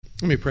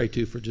Let me pray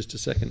too for just a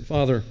second.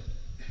 Father,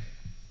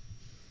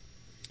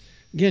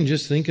 again,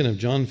 just thinking of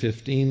John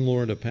 15,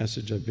 Lord, a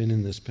passage I've been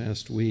in this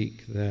past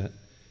week, that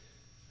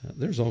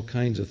there's all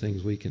kinds of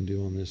things we can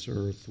do on this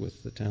earth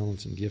with the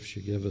talents and gifts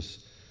you give us.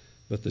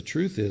 But the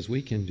truth is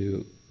we can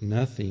do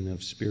nothing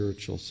of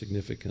spiritual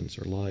significance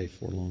or life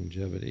or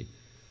longevity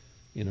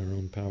in our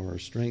own power or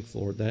strength,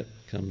 Lord. That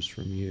comes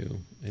from you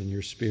and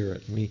your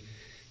Spirit. And we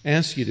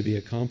ask you to be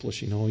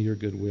accomplishing all your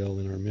good will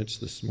in our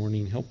midst this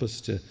morning. Help us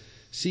to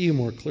see you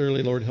more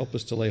clearly, Lord. Help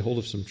us to lay hold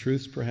of some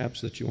truths, perhaps,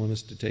 that you want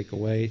us to take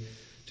away,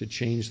 to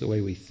change the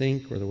way we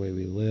think or the way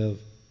we live.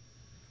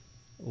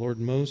 Lord,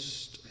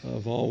 most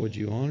of all, would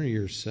you honor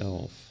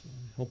yourself?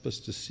 Help us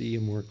to see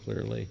you more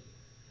clearly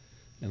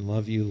and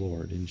love you,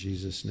 Lord, in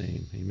Jesus'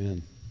 name.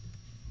 Amen.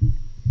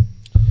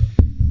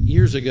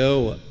 Years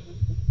ago,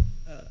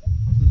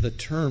 the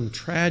term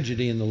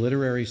tragedy in the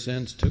literary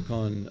sense took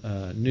on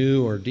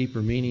new or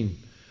deeper meaning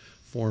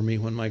for me.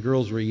 When my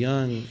girls were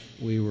young,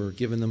 we were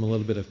giving them a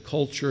little bit of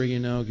culture,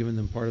 giving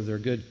them part of their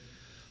good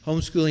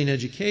homeschooling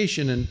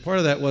education, and part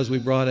of that was we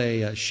brought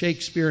a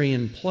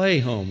Shakespearean play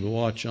home to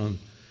watch on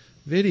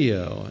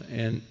video,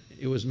 and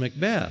it was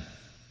Macbeth.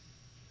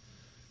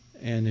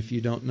 And if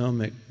you don't know,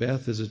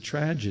 Macbeth is a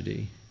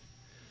tragedy.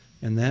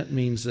 And that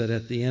means that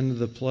at the end of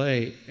the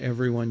play,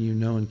 everyone you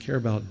know and care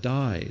about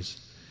dies.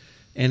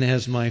 And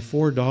as my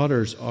 4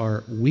 daughters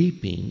are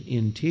weeping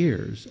in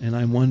tears, and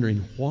I'm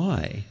wondering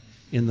why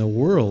in the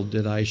world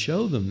did I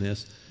show them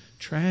this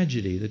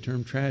tragedy, the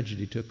term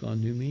tragedy took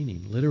on new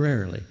meaning.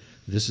 Literally,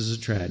 this is a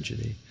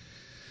tragedy.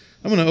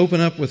 I'm going to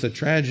open up with a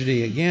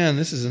tragedy again.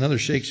 This is another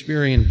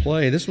Shakespearean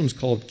play. This one's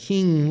called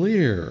King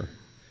Lear.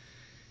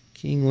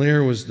 King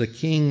Lear was the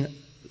king,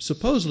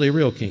 supposedly a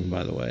real king,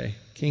 by the way,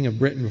 king of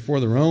Britain before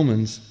the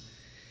Romans.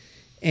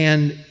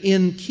 And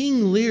in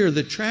King Lear,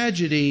 the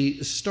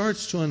tragedy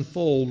starts to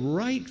unfold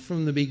right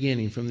from the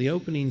beginning, from the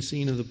opening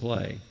scene of the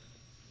play.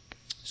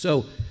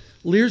 So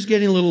Lear's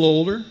getting a little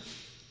older,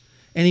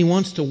 and he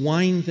wants to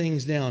wind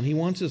things down. He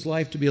wants his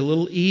life to be a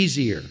little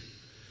easier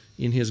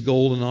in his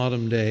golden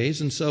autumn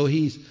days, and so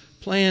he's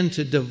planned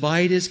to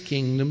divide his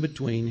kingdom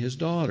between his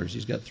daughters.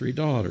 He's got 3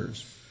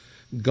 daughters.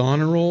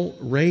 Goneril,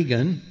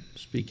 Regan,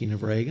 speaking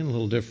of Regan, a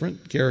little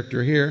different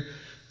character here.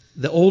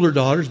 The older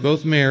daughters,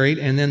 both married,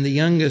 and then the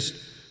youngest,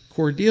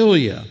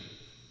 Cordelia.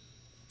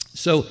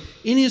 So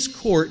in his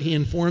court, he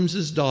informs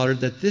his daughter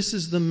that this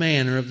is the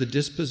manner of the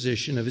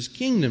disposition of his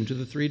kingdom to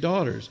the 3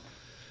 daughters.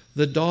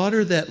 The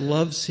daughter that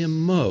loves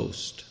him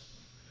most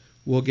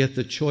will get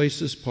the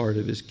choicest part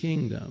of his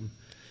kingdom.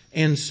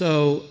 And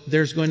so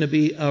there's going to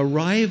be a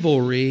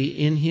rivalry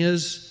in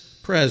his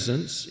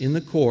presence in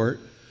the court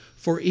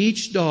for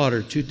each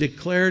daughter to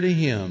declare to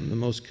him the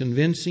most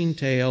convincing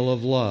tale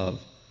of love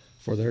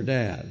for their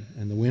dad.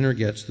 And the winner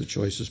gets the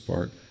choicest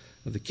part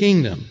of the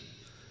kingdom.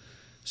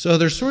 So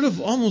they're sort of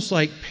almost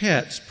like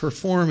pets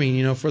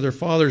performing, for their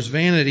father's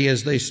vanity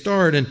as they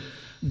start. And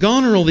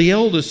Goneril, the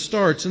eldest,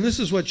 starts, and this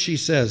is what she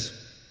says.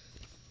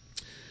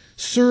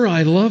 "Sir,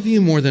 I love you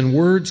more than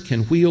words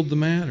can wield the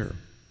matter.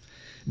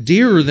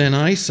 Dearer than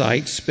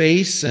eyesight,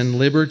 space, and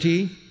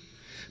liberty,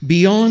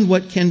 beyond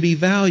what can be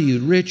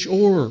valued, rich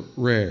or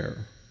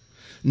rare.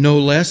 No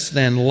less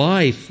than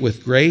life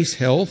with grace,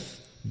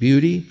 health,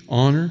 beauty,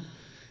 honor,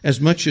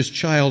 as much as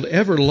child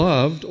ever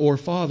loved or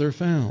father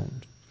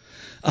found.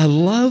 A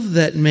love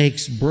that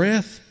makes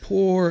breath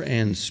poor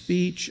and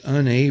speech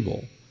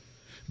unable.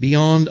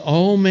 Beyond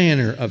all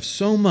manner of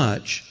so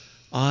much,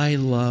 I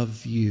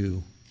love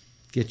you."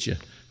 Get you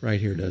right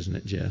here, doesn't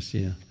it, Jess?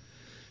 Yeah.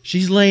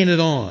 She's laying it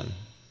on.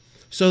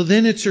 So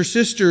then it's her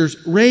sister's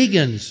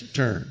Regan's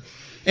turn.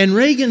 And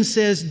Regan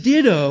says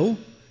ditto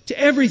to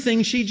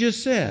everything she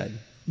just said.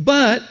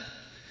 But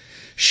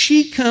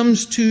she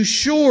comes too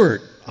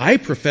short. "I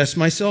profess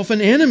myself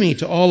an enemy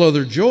to all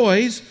other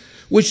joys,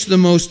 which the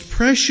most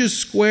precious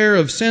square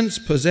of sense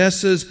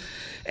possesses,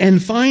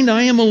 and find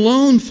I am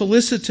alone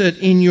felicitate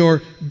in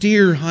your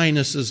dear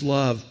highness's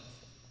love."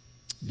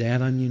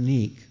 Dad, I'm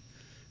unique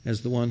as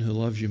the one who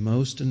loves you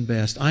most and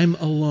best. I'm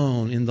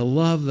alone in the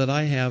love that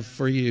I have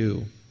for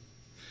you.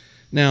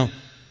 Now,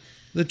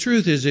 the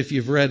truth is, if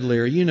you've read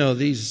Lear,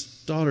 these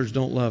daughters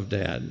don't love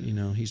Dad.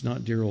 He's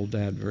not dear old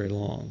Dad very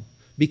long.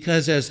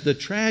 Because as the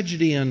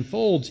tragedy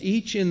unfolds,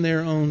 each in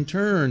their own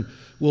turn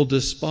will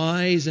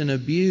despise and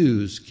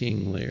abuse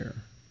King Lear.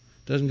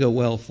 Doesn't go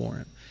well for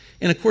him.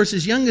 And of course,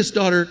 his youngest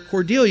daughter,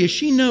 Cordelia,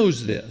 she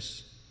knows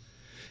this.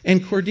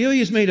 And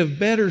Cordelia's made of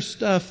better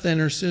stuff than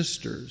her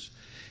sisters.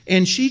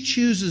 And she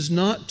chooses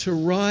not to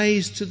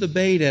rise to the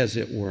bait, as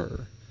it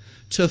were,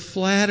 to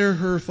flatter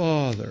her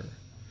father,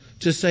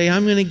 to say,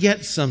 I'm going to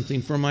get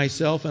something for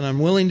myself, and I'm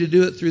willing to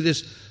do it through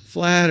this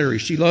flattery.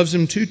 She loves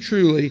him too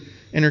truly,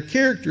 and her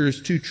character is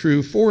too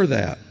true for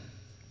that.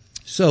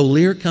 So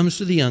Lear comes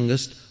to the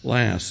youngest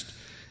last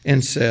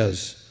and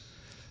says,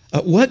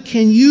 "What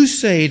can you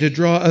say to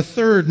draw a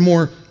third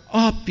more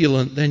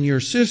opulent than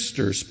your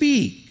sister?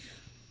 Speak."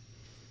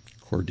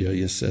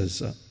 Cordelia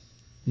says,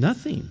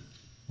 "Nothing,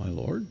 my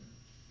lord."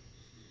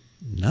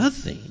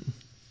 Nothing.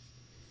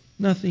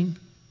 Nothing.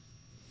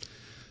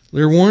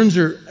 Lear warns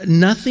her,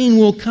 nothing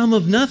will come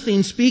of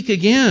nothing, speak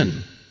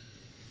again.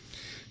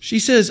 She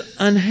says,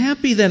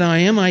 unhappy that I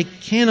am, I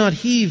cannot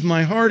heave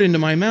my heart into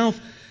my mouth.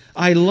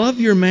 I love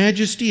your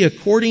majesty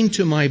according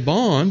to my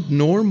bond,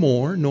 nor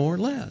more nor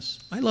less.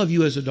 I love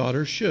you as a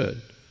daughter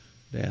should.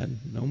 Dad,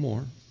 no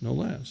more, no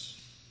less.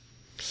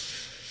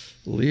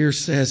 Lear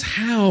says,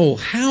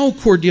 how,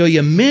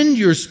 Cordelia, mend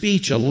your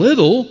speech a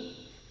little,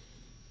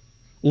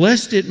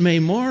 lest it may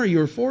mar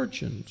your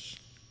fortunes.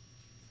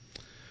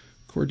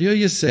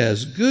 Cordelia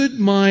says, good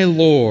my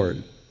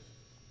Lord,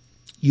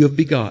 you have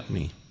begot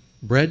me,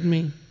 bred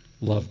me,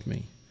 loved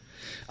me.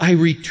 I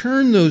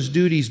return those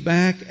duties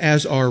back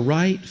as are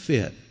right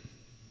fit.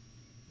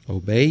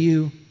 Obey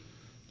you,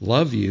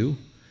 love you,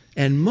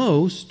 and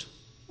most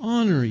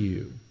honor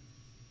you.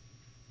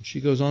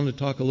 She goes on to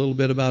talk a little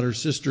bit about her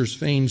sister's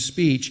feigned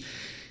speech.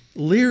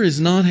 Lear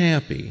is not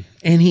happy,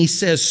 and he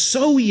says,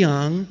 so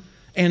young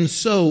and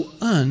so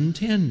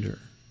untender.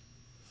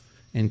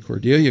 And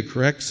Cordelia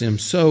corrects him,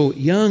 so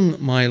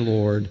young, my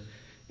Lord,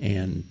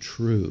 and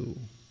true.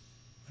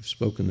 I've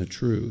spoken the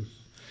truth.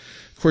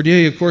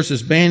 Cordelia, of course,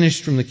 is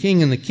banished from the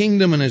king and the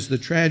kingdom, and as the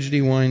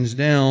tragedy winds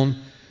down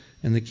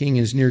and the king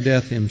is near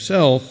death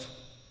himself,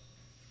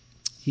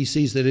 he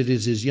sees that it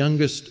is his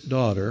youngest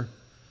daughter,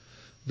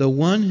 the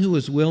one who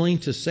was willing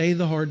to say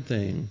the hard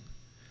thing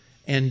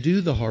and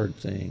do the hard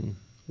thing,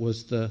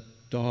 was the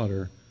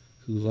daughter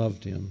who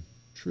loved him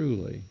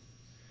truly.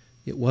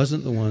 It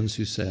wasn't the ones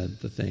who said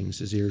the things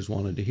his ears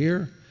wanted to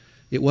hear.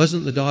 It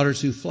wasn't the daughters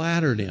who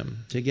flattered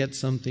him to get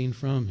something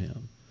from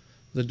him.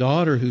 The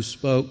daughter who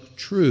spoke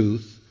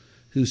truth,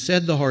 who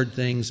said the hard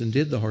things and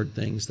did the hard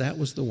things, that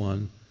was the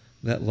one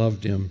that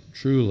loved him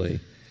truly.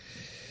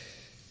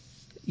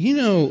 You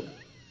know,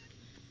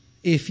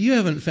 if you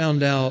haven't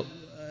found out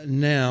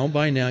now,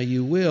 by now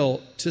you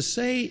will, to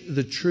say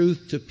the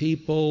truth to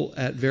people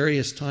at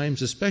various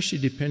times, especially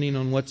depending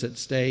on what's at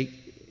stake,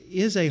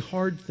 is a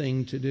hard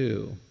thing to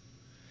do.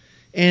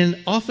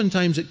 And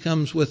oftentimes it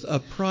comes with a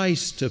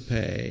price to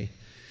pay.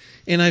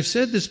 And I've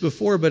said this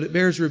before, but it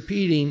bears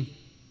repeating.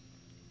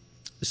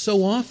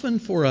 So often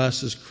for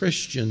us as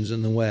Christians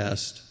in the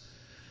West,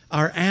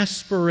 our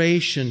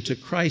aspiration to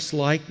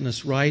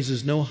Christ-likeness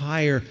rises no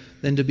higher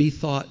than to be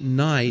thought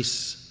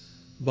nice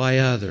by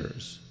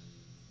others.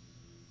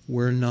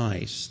 We're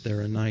nice.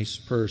 They're a nice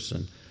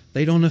person.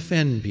 They don't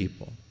offend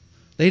people.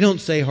 They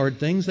don't say hard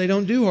things. They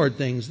don't do hard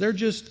things. They're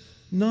just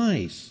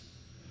nice.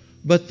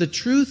 But the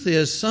truth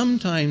is,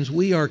 sometimes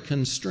we are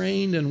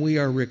constrained and we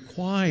are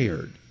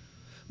required,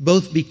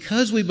 both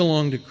because we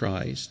belong to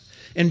Christ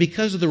and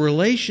because of the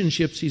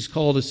relationships He's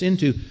called us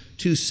into,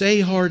 to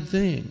say hard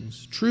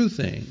things, true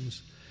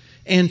things,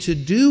 and to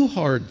do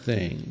hard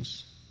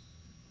things,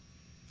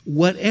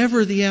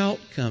 whatever the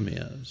outcome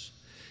is.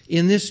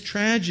 In this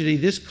tragedy,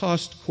 this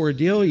cost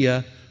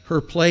Cordelia her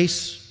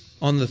place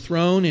on the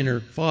throne in her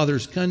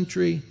father's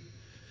country.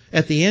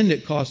 At the end,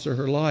 it cost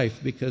her life,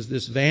 because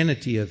this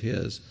vanity of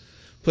his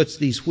puts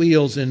these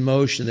wheels in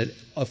motion that,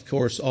 of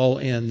course, all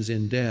ends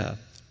in death.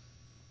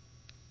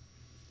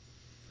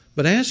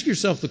 But ask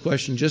yourself the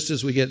question, just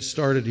as we get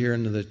started here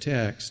into the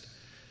text,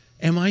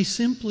 am I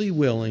simply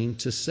willing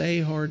to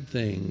say hard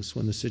things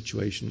when the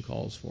situation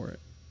calls for it?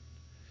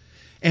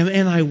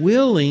 Am I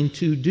willing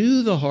to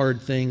do the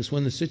hard things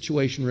when the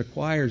situation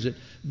requires it,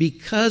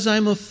 because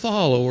I'm a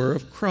follower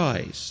of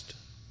Christ?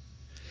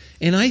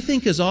 And I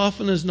think as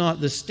often as not,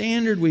 the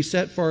standard we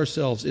set for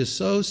ourselves is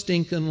so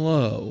stinking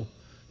low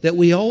that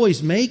we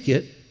always make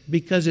it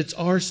because it's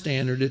our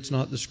standard. It's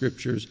not the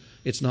Scriptures.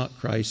 It's not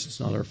Christ. It's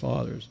not our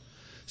fathers.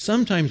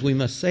 Sometimes we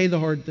must say the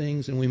hard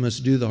things and we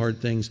must do the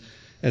hard things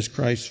as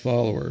Christ's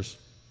followers.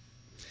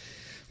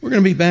 We're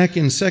going to be back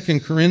in 2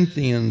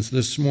 Corinthians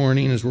this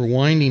morning as we're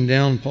winding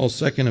down Paul's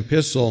second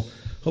epistle.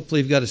 Hopefully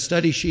you've got a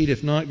study sheet.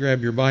 If not,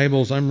 grab your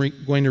Bibles. I'm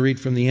going to read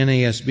from the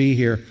NASB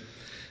here.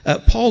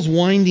 Paul's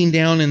winding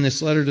down in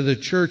this letter to the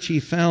church he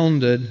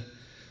founded,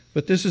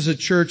 but this is a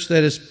church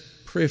that has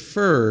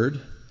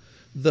preferred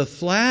the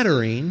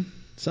flattering,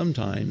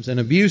 sometimes, and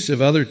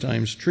abusive other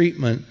times,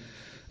 treatment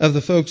of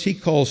the folks he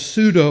calls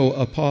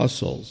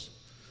pseudo-apostles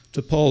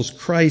to Paul's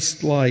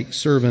Christ-like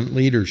servant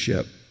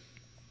leadership.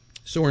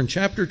 So we're in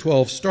chapter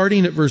 12,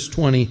 starting at verse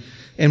 20,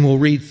 and we'll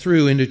read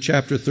through into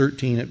chapter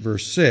 13 at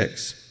verse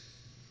 6.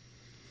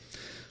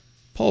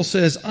 Paul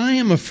says, I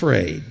am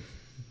afraid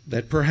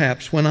that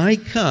perhaps when I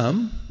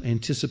come,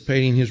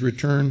 anticipating his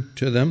return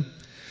to them,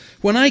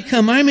 when I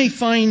come, I may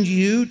find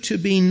you to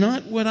be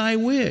not what I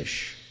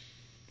wish,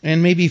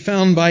 and may be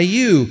found by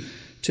you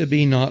to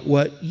be not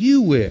what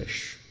you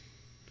wish.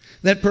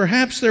 That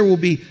perhaps there will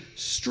be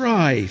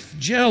strife,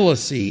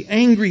 jealousy,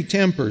 angry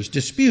tempers,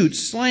 disputes,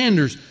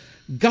 slanders,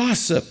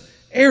 gossip,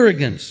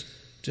 arrogance,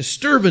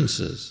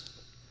 disturbances.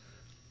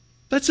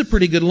 That's a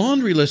pretty good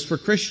laundry list for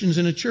Christians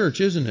in a church,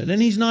 isn't it?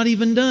 And he's not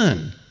even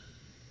done.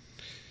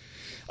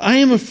 I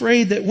am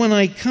afraid that when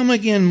I come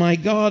again, my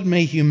God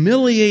may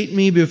humiliate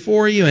me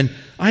before you, and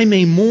I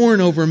may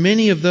mourn over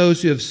many of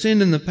those who have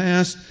sinned in the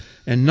past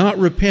and not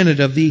repented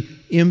of the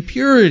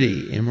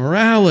impurity,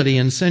 immorality,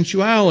 and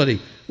sensuality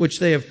which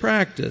they have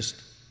practiced.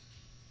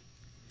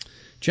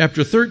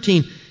 Chapter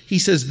 13, he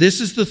says, this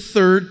is the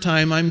third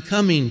time I'm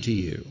coming to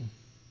you.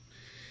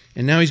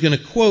 And now he's going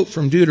to quote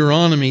from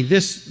Deuteronomy.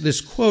 This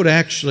quote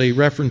actually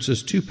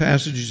references two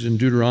passages in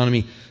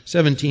Deuteronomy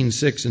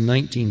 17:6 and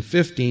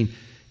 19:15.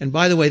 And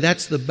by the way,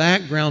 that's the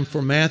background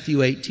for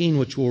Matthew 18,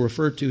 which we'll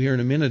refer to here in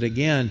a minute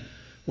again.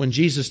 When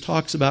Jesus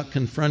talks about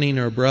confronting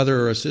a brother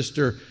or a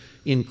sister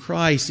in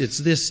Christ, it's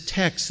this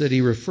text that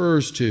he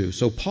refers to.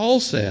 So Paul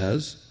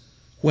says,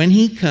 when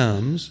he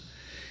comes,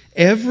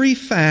 every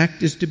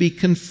fact is to be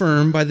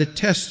confirmed by the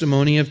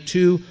testimony of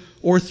 2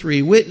 or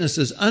 3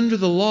 witnesses. Under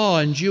the law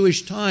in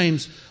Jewish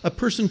times, a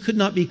person could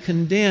not be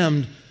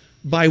condemned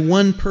by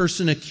one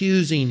person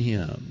accusing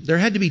him. There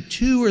had to be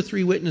 2 or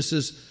 3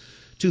 witnesses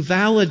to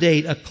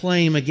validate a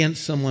claim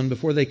against someone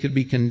before they could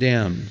be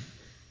condemned.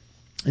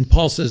 And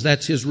Paul says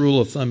that's his rule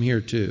of thumb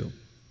here too.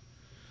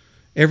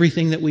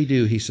 Everything that we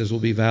do, he says, will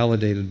be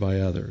validated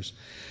by others.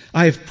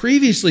 I have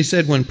previously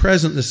said when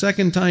present the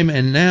second time,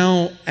 and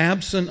now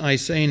absent, I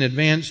say in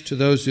advance to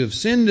those who have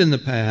sinned in the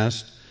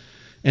past,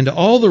 and to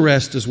all the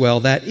rest as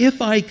well, that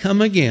if I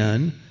come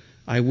again,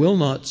 I will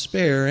not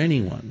spare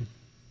anyone.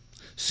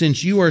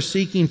 Since you are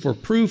seeking for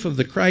proof of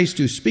the Christ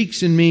who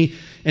speaks in me,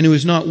 and who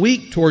is not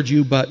weak toward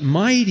you, but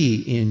mighty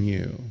in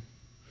you.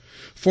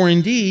 For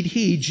indeed,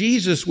 he,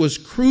 Jesus, was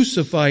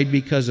crucified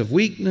because of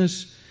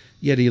weakness,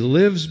 yet he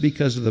lives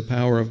because of the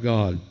power of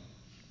God.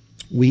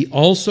 We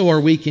also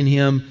are weak in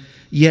him,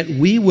 yet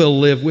we will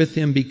live with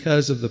him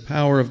because of the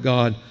power of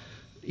God.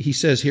 He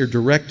says here,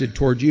 directed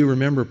toward you.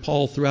 Remember,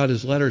 Paul throughout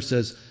his letter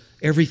says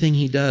everything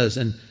he does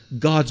and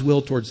God's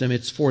will towards them,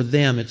 it's for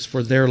them, it's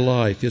for their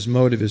life. His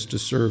motive is to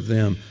serve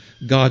them.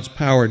 God's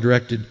power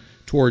directed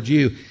toward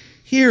you.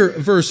 Here,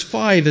 verse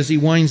 5, as he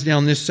winds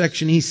down this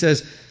section, he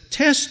says,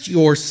 test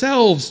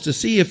yourselves to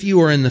see if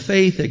you are in the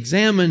faith.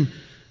 Examine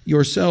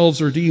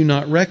yourselves, or do you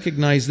not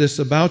recognize this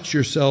about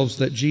yourselves,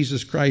 that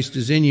Jesus Christ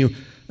is in you,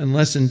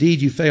 unless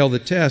indeed you fail the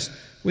test.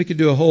 We could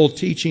do a whole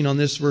teaching on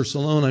this verse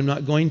alone. I'm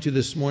not going to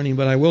this morning,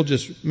 but I will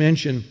just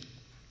mention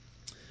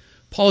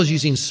Paul is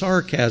using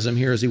sarcasm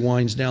here as he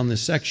winds down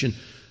this section.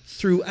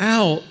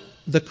 Throughout,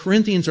 the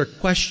Corinthians are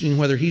questioning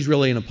whether he's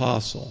really an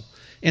apostle.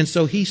 And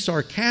so he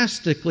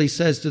sarcastically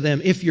says to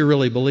them, if you're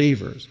really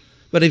believers.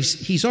 But if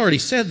he's already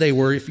said they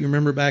were, if you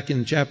remember back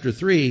in chapter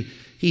 3,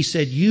 he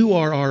said, you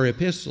are our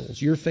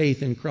epistles, your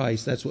faith in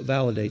Christ. That's what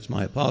validates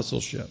my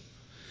apostleship.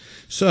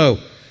 So,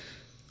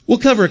 we'll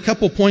cover a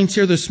couple points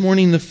here this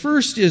morning. The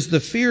first is the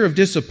fear of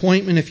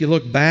disappointment. If you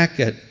look back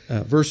at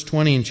verse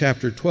 20 in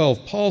chapter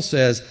 12, Paul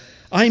says,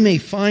 I may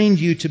find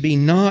you to be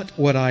not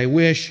what I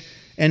wish,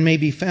 and may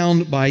be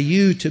found by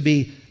you to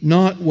be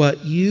not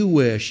what you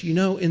wish. You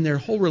know, in their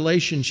whole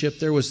relationship,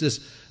 there was this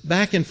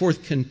back and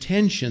forth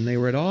contention. They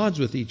were at odds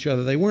with each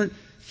other. They weren't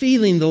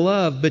feeling the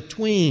love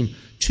between,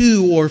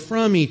 to, or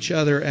from each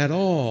other at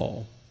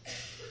all.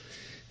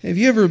 Have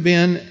you ever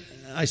been,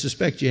 I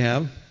suspect you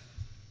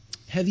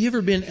have you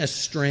ever been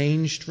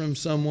estranged from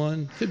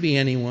someone? Could be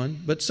anyone,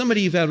 but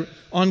somebody you've had an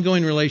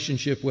ongoing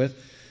relationship with,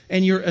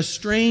 and you're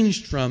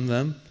estranged from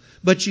them,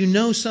 but you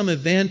know some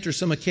event or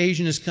some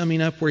occasion is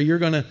coming up where you're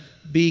going to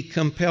be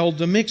compelled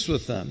to mix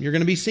with them. You're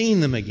going to be seeing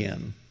them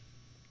again.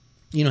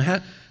 You know,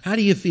 how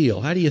do you feel?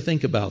 How do you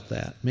think about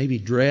that? Maybe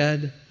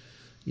dread,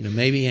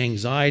 maybe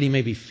anxiety,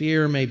 maybe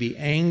fear, maybe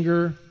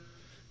anger,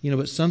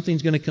 but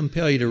something's going to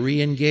compel you to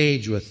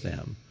re-engage with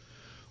them.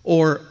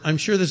 Or, I'm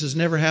sure this has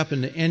never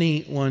happened to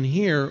anyone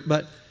here,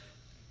 but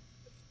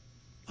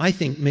I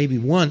think maybe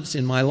once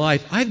in my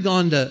life, I've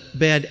gone to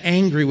bed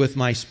angry with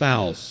my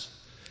spouse.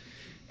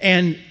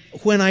 And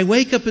when I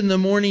wake up in the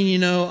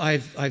morning,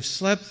 I've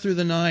slept through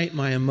the night,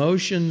 my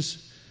emotions,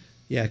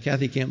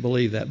 Kathy can't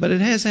believe that, but it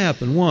has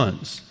happened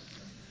once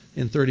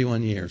in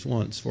 31 years,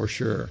 once for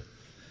sure.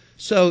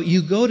 So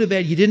you go to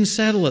bed, you didn't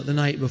settle it the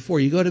night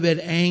before, you go to bed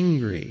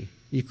angry.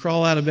 You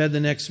crawl out of bed the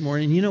next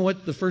morning, you know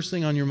what the first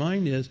thing on your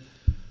mind is?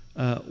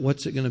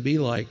 What's it going to be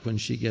like when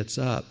she gets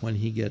up, when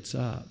he gets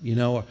up?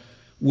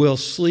 Will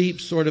sleep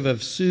sort of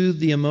have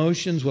soothed the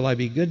emotions? Will I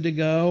be good to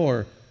go?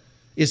 Or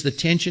is the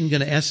tension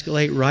going to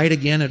escalate right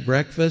again at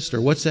breakfast? Or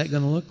what's that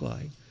going to look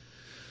like?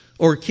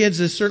 Or kids,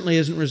 this certainly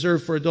isn't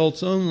reserved for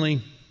adults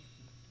only.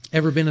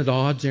 Ever been at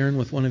odds, Aaron,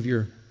 with one of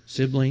your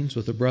siblings,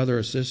 with a brother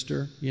or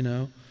sister,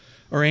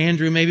 Or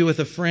Andrew, maybe with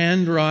a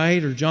friend,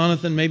 right? Or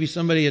Jonathan, maybe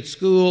somebody at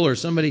school, or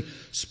somebody,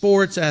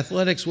 sports,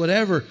 athletics,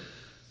 whatever.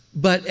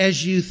 But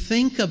as you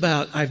think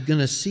about, I'm going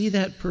to see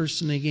that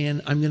person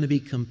again, I'm going to be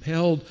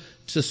compelled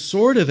to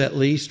sort of at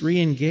least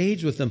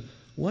re-engage with them.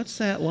 What's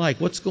that like?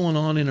 What's going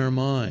on in our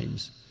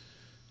minds?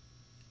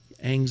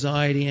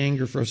 Anxiety,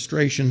 anger,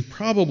 frustration,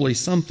 probably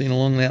something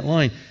along that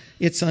line.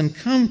 It's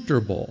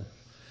uncomfortable.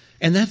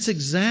 And that's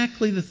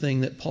exactly the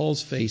thing that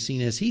Paul's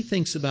facing as he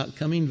thinks about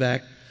coming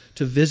back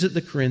to visit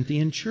the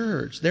Corinthian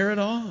church. They're at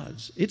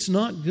odds. It's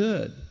not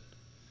good.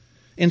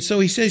 And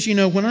so he says,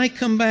 when I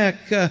come back,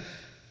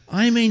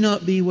 I may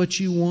not be what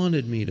you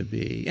wanted me to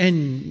be,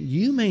 and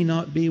you may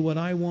not be what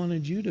I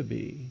wanted you to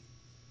be.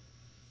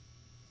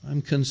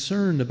 I'm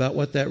concerned about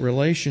what that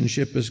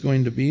relationship is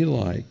going to be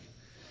like.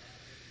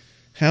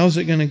 How's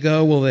it going to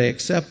go? Will they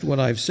accept what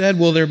I've said?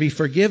 Will there be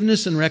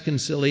forgiveness and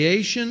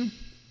reconciliation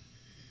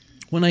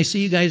when I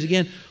see you guys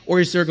again? Or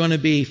is there going to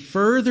be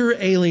further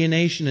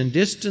alienation and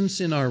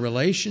distance in our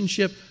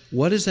relationship?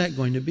 What is that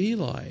going to be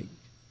like?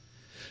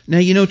 Now,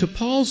 to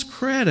Paul's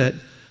credit,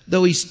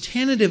 though he's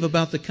tentative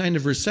about the kind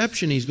of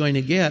reception he's going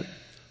to get,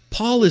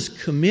 Paul is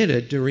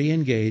committed to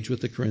re-engage with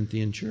the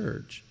Corinthian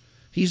church.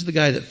 He's the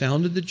guy that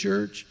founded the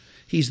church.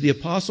 He's the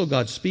apostle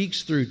God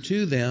speaks through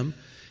to them.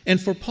 And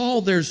for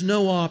Paul, there's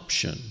no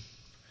option.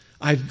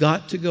 I've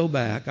got to go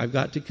back. I've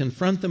got to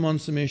confront them on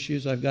some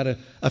issues. I've got to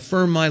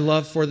affirm my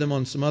love for them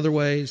on some other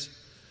ways.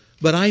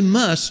 But I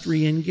must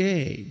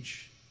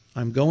re-engage.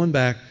 I'm going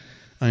back.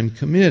 I'm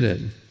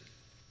committed.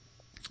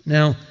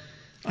 Now,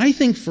 I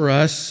think for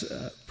us,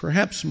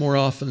 perhaps more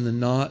often than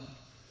not,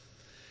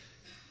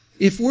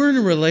 if we're in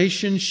a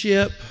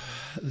relationship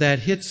that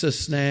hits a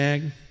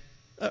snag,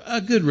 a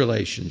good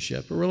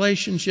relationship, a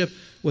relationship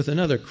with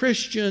another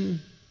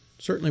Christian,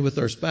 certainly with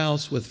our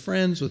spouse, with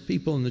friends, with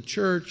people in the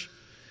church,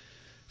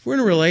 if we're in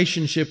a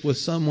relationship with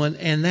someone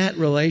and that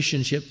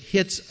relationship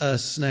hits a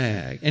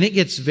snag, and it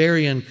gets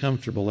very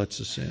uncomfortable, let's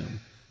assume,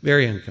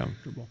 very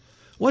uncomfortable,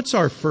 what's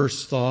our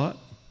first thought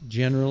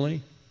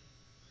generally?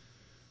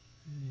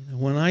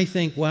 When I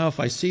think, wow, if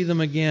I see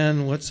them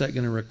again, what's that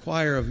going to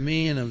require of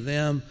me and of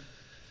them?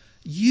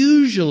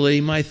 Usually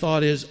my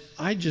thought is,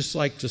 I'd just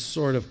like to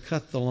sort of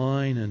cut the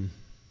line and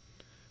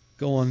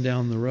go on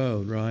down the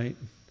road, right?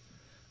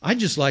 I'd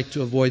just like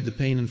to avoid the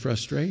pain and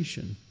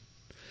frustration.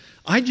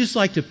 I'd just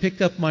like to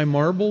pick up my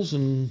marbles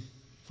and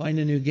find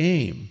a new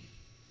game.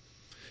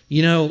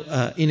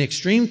 In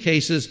extreme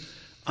cases,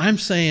 I'm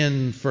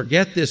saying,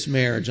 forget this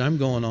marriage. I'm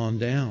going on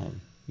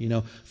down.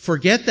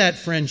 Forget that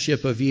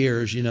friendship of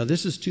years.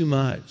 This is too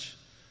much.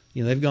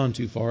 They've gone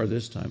too far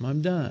this time.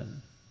 I'm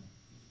done.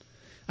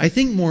 I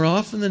think more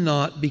often than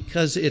not,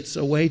 because it's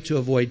a way to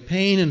avoid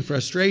pain and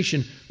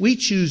frustration, we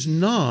choose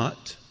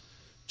not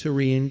to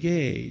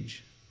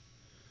re-engage.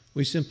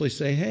 We simply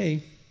say,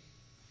 hey,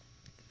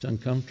 it's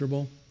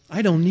uncomfortable.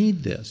 I don't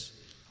need this.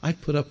 I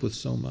put up with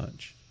so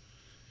much.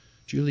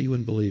 Julie, you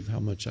wouldn't believe how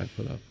much I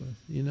put up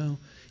with.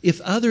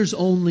 If others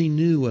only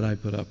knew what I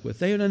put up with,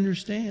 they would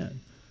understand.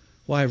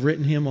 Why, I've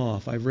written him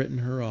off. I've written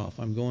her off.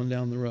 I'm going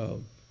down the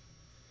road.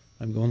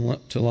 I'm going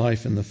to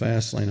life in the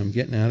fast lane. I'm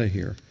getting out of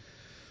here.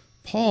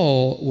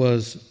 Paul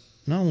was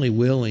not only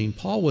willing,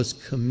 Paul was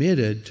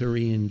committed to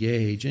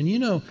re-engage.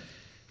 And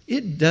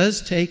it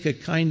does take a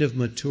kind of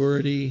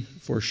maturity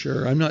for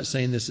sure. I'm not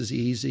saying this is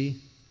easy.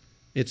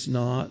 It's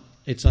not.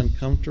 It's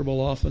uncomfortable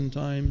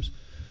oftentimes.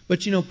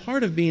 But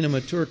part of being a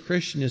mature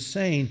Christian is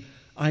saying,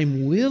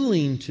 I'm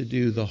willing to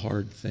do the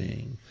hard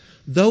thing.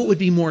 Though it would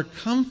be more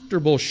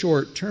comfortable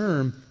short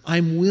term,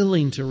 I'm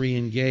willing to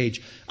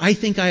re-engage. I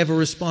think I have a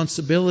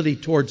responsibility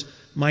towards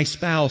my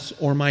spouse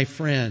or my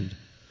friend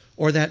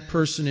or that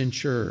person in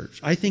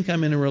church. I think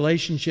I'm in a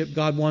relationship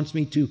God wants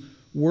me to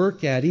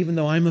work at, even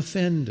though I'm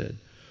offended.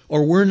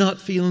 Or we're not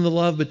feeling the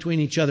love between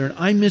each other, and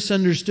I'm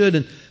misunderstood,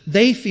 and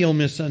they feel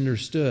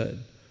misunderstood.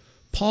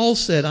 Paul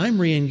said, I'm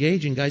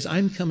re-engaging, guys.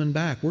 I'm coming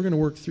back. We're going to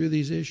work through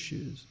these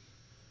issues.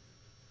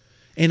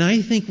 And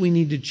I think we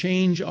need to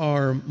change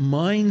our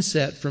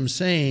mindset from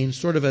saying,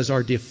 sort of as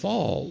our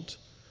default,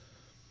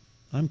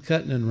 I'm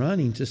cutting and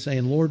running, to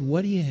saying, Lord,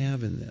 what do you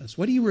have in this?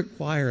 What do you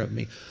require of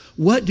me?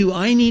 What do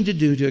I need to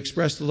do to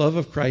express the love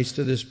of Christ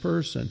to this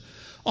person?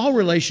 All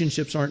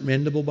relationships aren't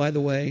mendable, by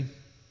the way.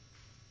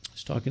 I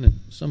was talking to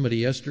somebody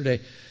yesterday.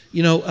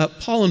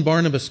 Paul and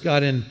Barnabas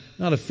got in,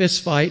 not a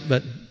fist fight,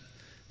 but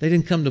they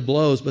didn't come to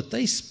blows, but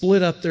they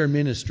split up their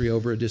ministry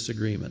over a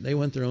disagreement. They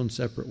went their own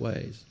separate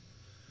ways.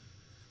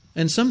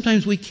 And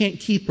sometimes we can't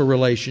keep a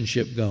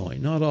relationship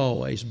going, not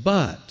always.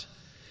 But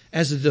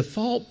as a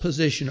default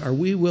position, are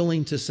we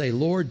willing to say,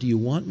 Lord, do you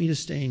want me to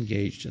stay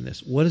engaged in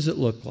this? What does it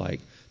look like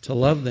to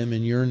love them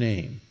in your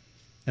name?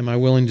 Am I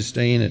willing to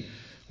stay in it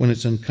when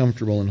it's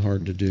uncomfortable and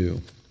hard to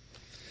do?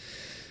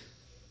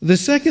 The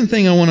second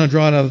thing I want to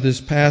draw out of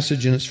this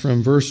passage, and it's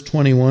from verse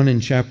 21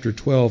 in chapter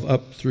 12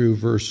 up through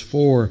verse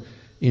 4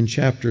 in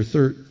chapter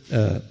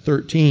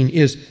 13,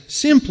 is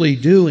simply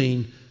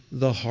doing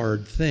the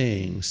hard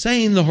thing.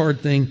 Saying the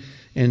hard thing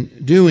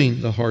and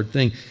doing the hard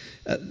thing.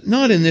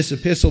 Not in this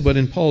epistle, but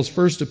in Paul's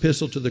first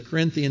epistle to the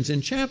Corinthians.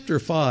 In chapter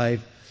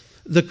 5,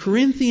 the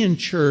Corinthian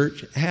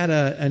church had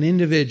an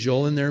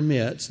individual in their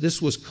midst. This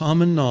was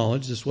common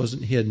knowledge. This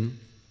wasn't hidden.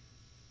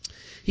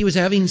 He was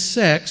having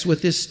sex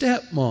with his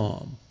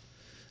stepmom.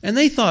 And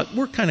they thought,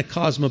 we're kind of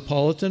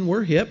cosmopolitan.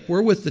 We're hip.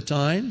 We're with the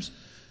times.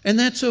 And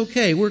that's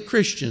okay. We're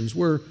Christians.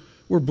 We're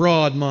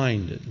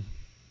broad-minded.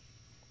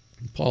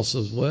 Paul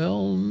says,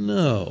 well,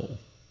 no.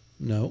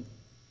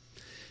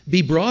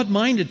 Be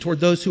broad-minded toward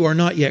those who are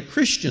not yet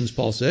Christians,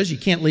 Paul says. You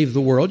can't leave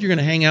the world. You're going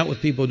to hang out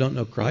with people who don't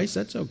know Christ.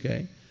 That's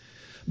okay.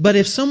 But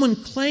if someone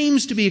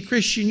claims to be a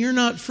Christian, you're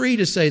not free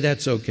to say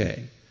that's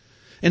okay.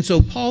 And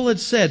so Paul had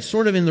said,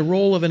 sort of in the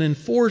role of an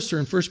enforcer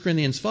in 1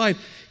 Corinthians 5,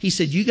 he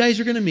said, you guys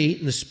are going to meet,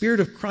 and the Spirit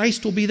of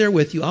Christ will be there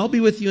with you. I'll be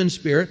with you in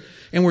spirit,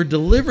 and we're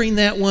delivering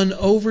that one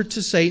over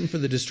to Satan for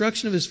the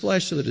destruction of his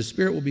flesh so that his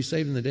spirit will be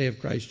saved in the day of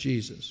Christ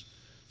Jesus.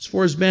 It's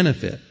for his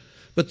benefit.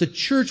 But the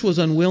church was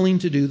unwilling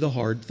to do the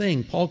hard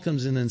thing. Paul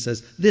comes in and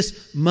says,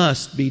 this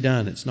must be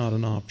done. It's not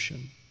an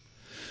option.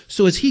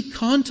 So as he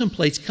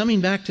contemplates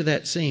coming back to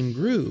that same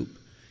group,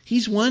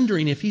 he's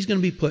wondering if he's going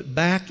to be put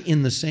back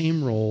in the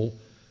same role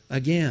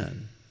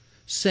again.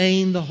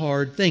 Saying the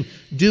hard thing,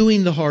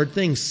 doing the hard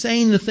thing,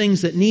 saying the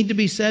things that need to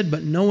be said,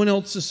 but no one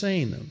else is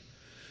saying them.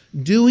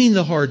 Doing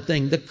the hard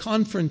thing, the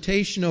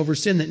confrontation over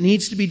sin that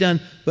needs to be done,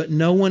 but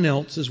no one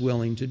else is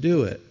willing to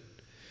do it.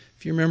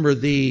 If you remember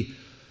the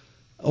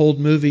old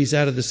movies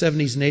out of the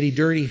 70s and 80s,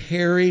 Dirty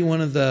Harry,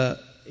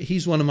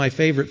 he's one of my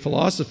favorite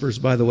philosophers,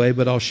 by the way,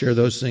 but I'll share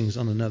those things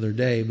on another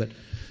day. But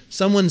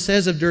someone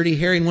says of Dirty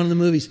Harry in one of the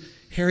movies,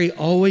 Harry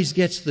always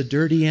gets the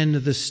dirty end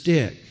of the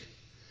stick.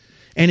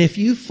 And if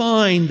you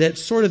find that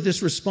sort of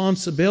this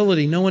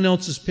responsibility no one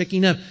else is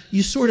picking up,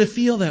 you sort of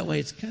feel that way.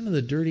 It's kind of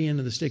the dirty end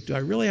of the stick. Do I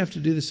really have to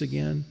do this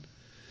again?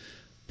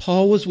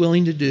 Paul was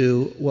willing to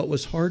do what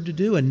was hard to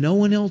do, and no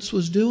one else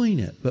was doing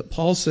it. But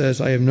Paul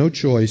says, I have no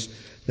choice.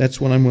 That's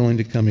what I'm willing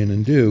to come in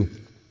and do.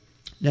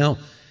 Now,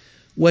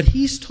 what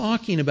he's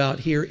talking about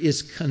here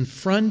is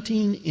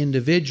confronting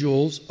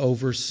individuals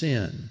over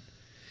sin.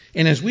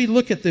 And as we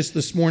look at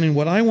this morning,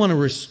 what I want to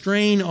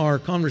restrain our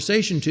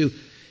conversation to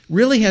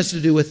really has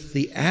to do with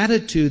the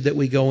attitude that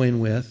we go in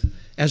with,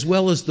 as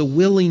well as the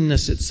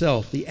willingness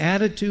itself. The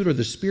attitude or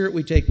the spirit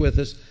we take with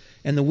us,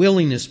 and the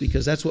willingness,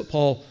 because that's what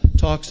Paul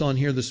talks on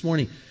here this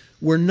morning.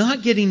 We're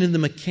not getting into the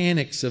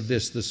mechanics of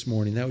this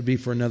morning. That would be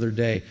for another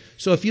day.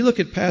 So if you look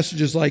at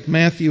passages like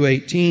Matthew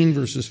 18,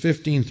 verses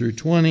 15 through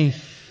 20,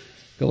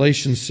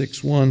 Galatians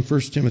 6:1,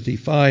 1 Timothy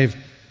 5,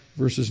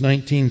 verses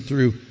 19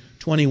 through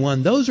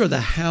 21, those are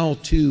the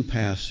how-to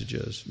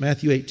passages.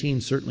 Matthew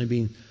 18 certainly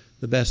being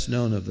the best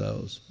known of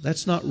those.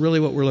 That's not really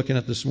what we're looking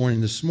at this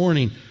morning. This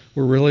morning,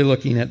 we're really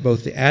looking at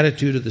both the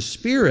attitude of the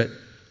Spirit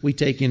we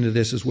take into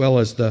this as well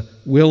as the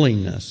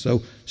willingness.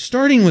 So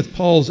starting with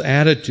Paul's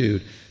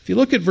attitude, if you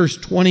look at verse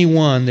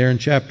 21 there in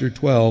chapter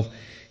 12,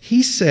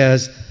 he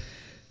says,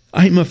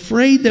 I'm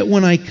afraid that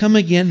when I come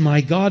again, my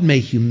God may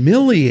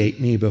humiliate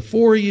me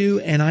before you,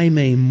 and I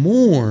may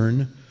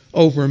mourn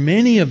over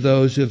many of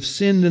those who have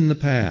sinned in the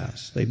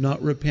past. They've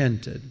not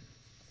repented.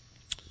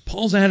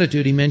 Paul's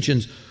attitude, he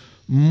mentions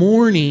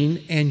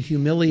mourning and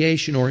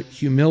humiliation or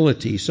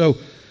humility. So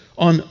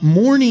on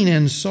mourning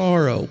and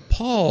sorrow,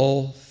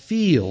 Paul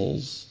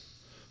feels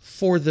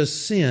for the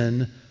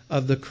sin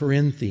of the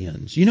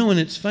Corinthians. You know, and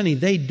it's funny,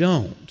 they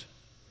don't.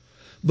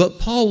 But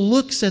Paul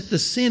looks at the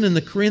sin in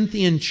the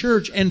Corinthian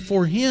church, and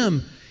for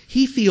him,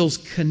 he feels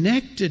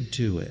connected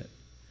to it.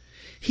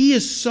 He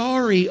is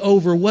sorry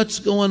over what's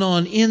going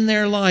on in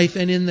their life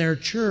and in their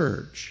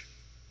church.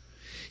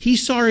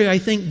 He's sorry, I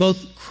think,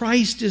 both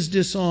Christ is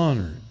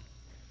dishonored.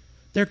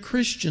 They're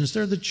Christians,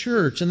 they're the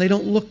church, and they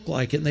don't look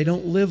like it, and they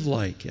don't live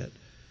like it.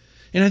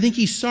 And I think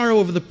he's sorry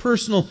over the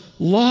personal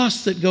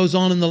loss that goes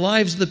on in the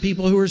lives of the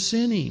people who are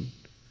sinning.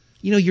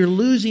 You know, you're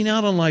losing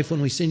out on life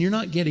when we sin. You're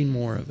not getting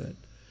more of it.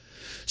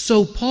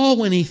 So Paul,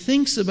 when he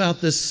thinks about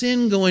the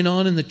sin going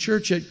on in the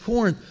church at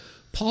Corinth,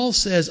 Paul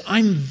says,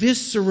 I'm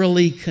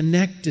viscerally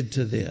connected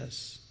to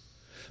this.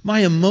 My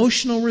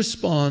emotional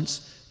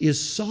response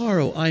is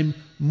sorrow. I'm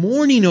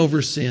mourning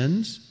over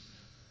sins.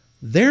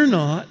 They're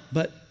not,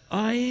 but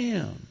I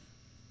am.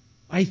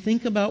 I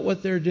think about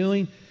what they're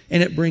doing,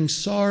 and it brings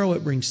sorrow,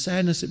 it brings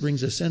sadness, it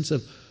brings a sense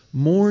of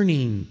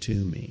mourning to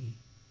me.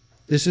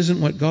 This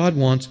isn't what God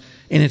wants,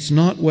 and it's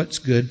not what's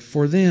good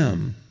for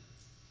them.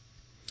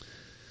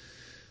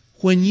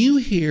 When you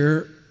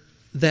hear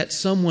that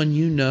someone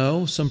you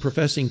know, some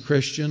professing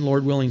Christian,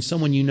 Lord willing,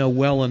 someone you know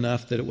well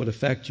enough that it would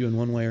affect you in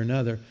one way or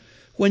another,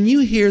 when you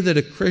hear that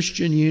a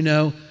Christian you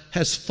know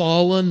has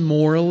fallen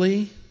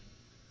morally,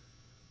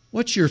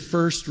 what's your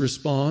first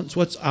response?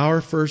 What's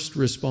our first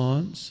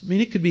response? I mean,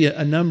 it could be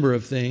a number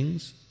of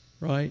things,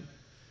 right?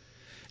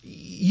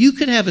 You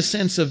could have a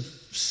sense of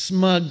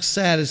smug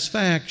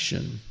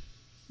satisfaction.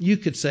 You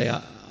could say,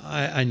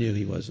 I knew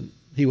he wasn't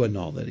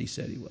all that he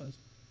said he was.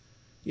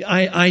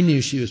 I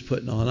knew she was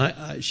putting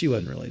on. She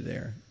wasn't really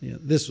there. You know,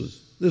 this was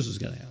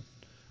going to happen.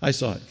 I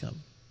saw it come.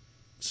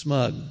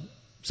 Smug,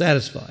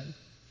 satisfied.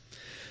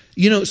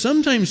 You know,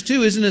 sometimes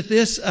too, isn't it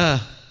this?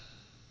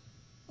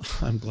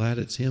 I'm glad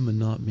it's him and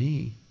not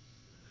me.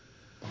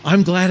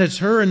 I'm glad it's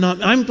her and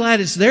not. I'm glad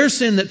it's their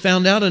sin that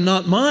found out and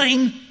not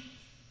mine.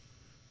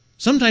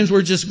 Sometimes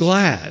we're just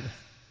glad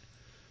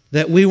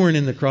that we weren't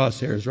in the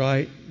crosshairs,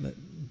 right?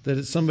 That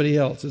it's somebody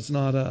else. It's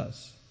not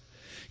us.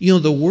 You know,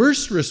 the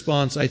worst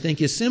response, I think,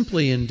 is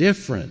simply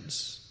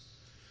indifference.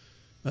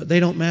 They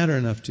don't matter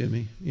enough to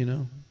me, you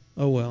know.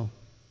 Oh, well.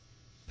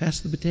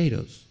 Pass the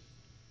potatoes.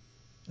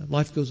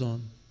 Life goes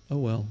on. Oh,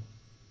 well.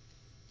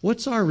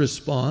 What's our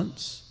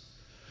response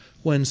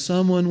when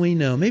someone we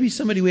know, maybe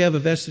somebody we have a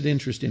vested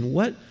interest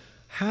in,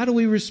 how do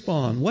we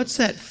respond? What's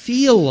that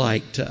feel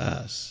like to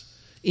us?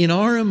 in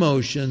our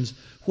emotions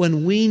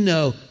when we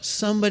know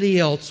somebody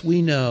else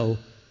we know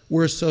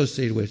we're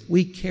associated with,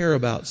 we care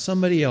about,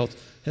 somebody else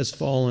has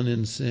fallen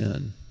in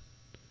sin.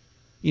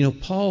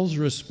 Paul's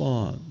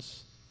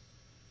response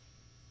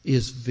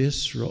is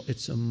visceral,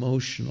 it's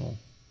emotional,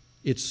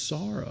 it's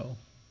sorrow,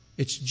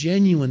 it's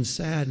genuine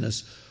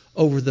sadness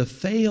over the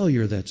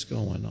failure that's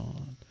going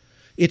on.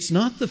 It's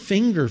not the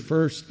finger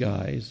first,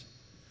 guys.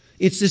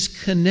 It's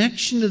this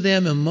connection to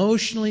them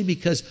emotionally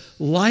because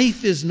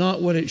life is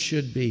not what it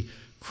should be.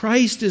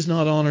 Christ is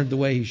not honored the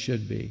way he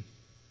should be.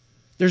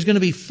 There's going to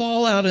be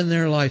fallout in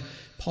their life.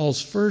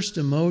 Paul's first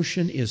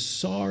emotion is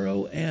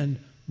sorrow and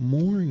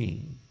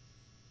mourning.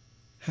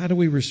 How do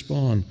we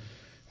respond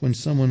when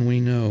someone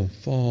we know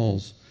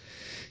falls?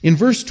 In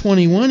verse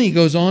 21, he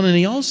goes on and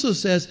he also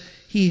says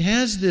he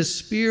has this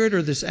spirit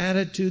or this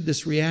attitude,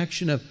 this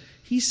reaction of,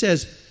 he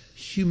says,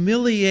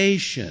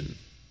 humiliation.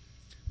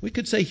 We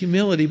could say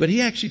humility, but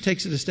he actually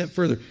takes it a step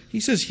further.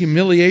 He says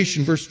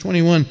humiliation, verse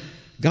 21,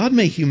 God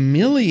may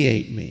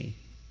humiliate me.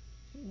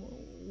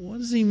 What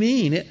does he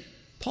mean?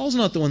 Paul's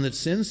not the one that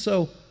sins,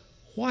 so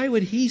why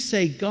would he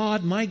say,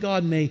 my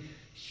God may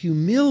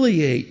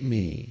humiliate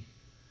me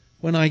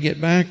when I get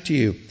back to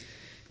you?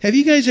 Have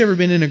you guys ever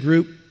been in a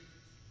group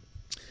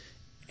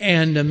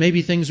and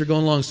maybe things are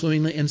going along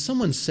swimmingly and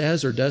someone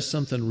says or does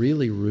something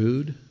really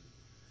rude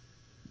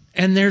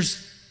and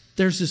there's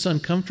this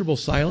uncomfortable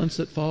silence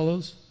that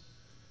follows?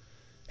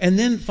 And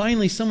then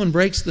finally someone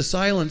breaks the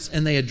silence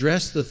and they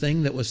address the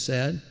thing that was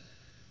said.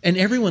 And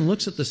everyone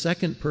looks at the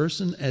second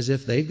person as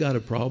if they've got a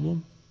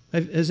problem.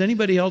 Has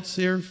anybody else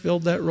here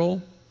filled that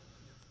role?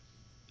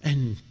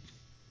 And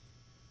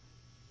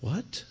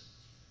what?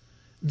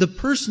 The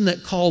person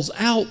that calls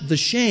out the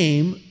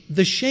shame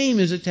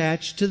is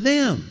attached to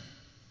them.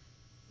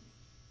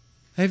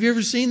 Have you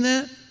ever seen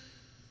that?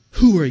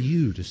 Who are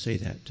you to say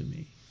that to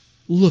me?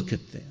 Look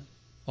at them,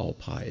 all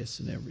pious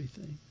and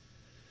everything.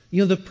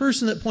 The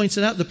person that points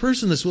it out, the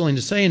person that's willing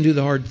to say and do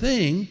the hard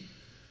thing,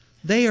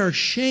 they are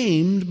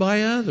shamed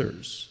by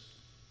others.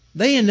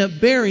 They end up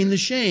bearing the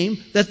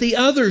shame that the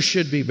others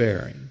should be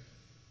bearing.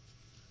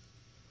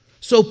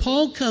 So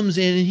Paul comes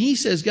in and he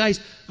says, guys,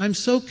 I'm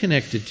so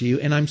connected to you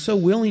and I'm so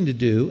willing to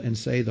do and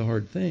say the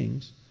hard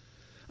things.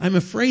 I'm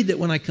afraid that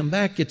when I come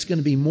back, it's going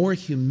to be more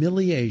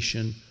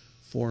humiliation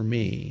for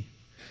me.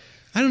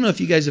 I don't know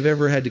if you guys have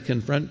ever had to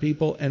confront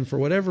people, and for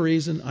whatever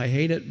reason, I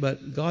hate it,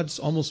 but God's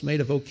almost made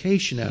a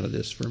vocation out of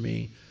this for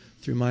me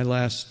through my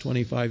last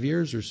 25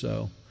 years or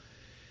so.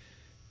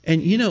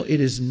 And it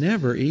is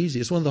never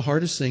easy. It's one of the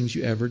hardest things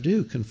you ever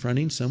do,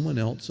 confronting someone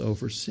else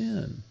over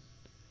sin.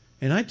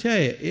 And I tell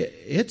you,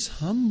 it's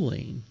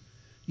humbling.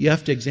 You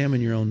have to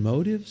examine your own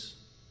motives,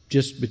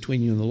 just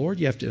between you and the Lord.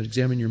 You have to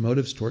examine your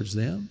motives towards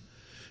them.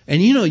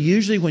 And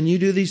usually when you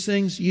do these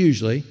things,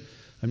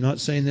 I'm not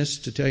saying this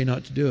to tell you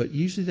not to do it.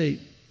 Usually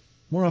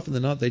more often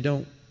than not, they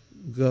don't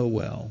go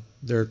well.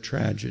 There are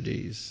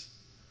tragedies.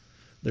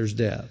 There's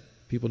death.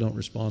 People don't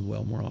respond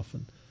well more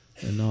often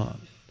than not.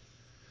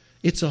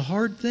 It's a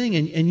hard thing.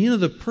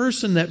 And the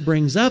person that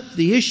brings up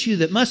the issue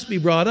that must be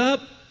brought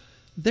up,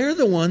 they're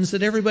the ones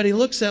that everybody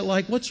looks at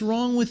like, what's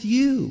wrong with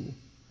you?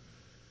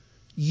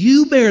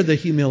 You bear the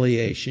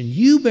humiliation.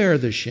 You bear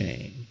the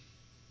shame.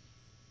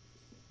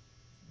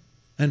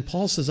 And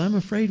Paul says, I'm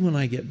afraid when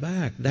I get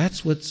back,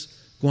 that's what's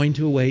going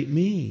to await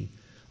me.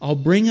 I'll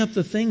bring up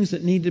the things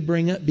that need to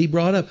be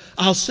brought up.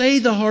 I'll say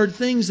the hard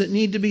things that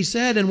need to be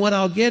said, and what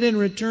I'll get in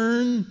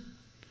return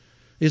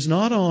is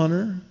not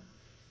honor.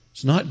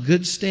 It's not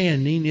good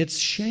standing. It's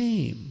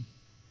shame.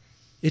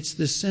 It's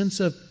the sense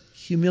of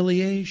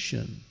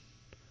humiliation.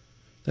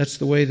 That's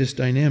the way this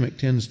dynamic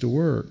tends to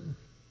work.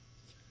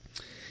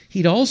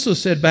 He'd also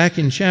said back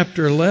in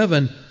chapter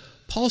 11,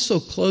 Paul so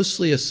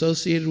closely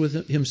associated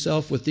with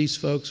himself with these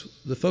folks,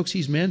 the folks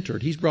he's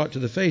mentored, he's brought to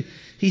the faith.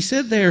 He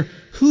said there,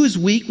 who is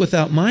weak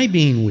without my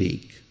being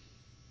weak?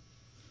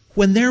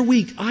 When they're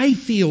weak, I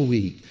feel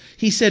weak.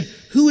 He said,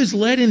 who is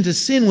led into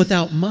sin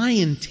without my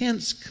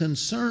intense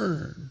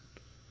concern?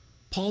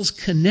 Paul's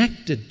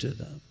connected to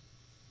them.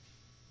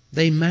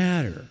 They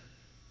matter.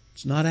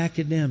 It's not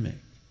academic.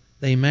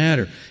 They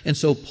matter. And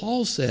so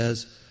Paul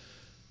says,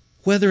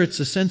 whether it's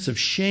a sense of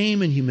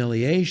shame and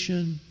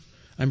humiliation,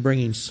 I'm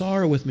bringing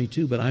sorrow with me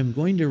too, but I'm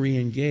going to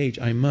re-engage.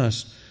 I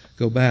must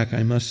go back.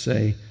 I must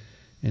say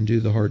and do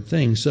the hard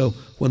thing. So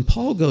when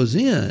Paul goes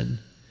in,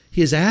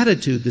 his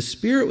attitude, the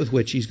spirit with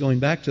which he's going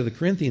back to the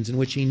Corinthians, in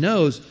which he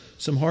knows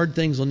some hard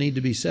things will need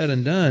to be said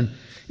and done,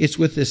 it's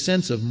with this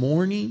sense of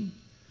mourning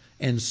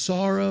and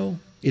sorrow.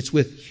 It's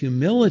with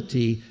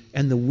humility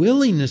and the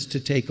willingness to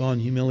take on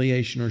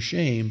humiliation or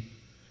shame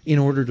in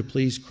order to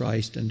please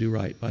Christ and do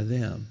right by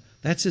them.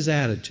 That's his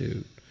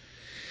attitude.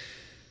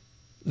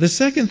 The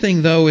second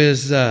thing, though,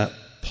 is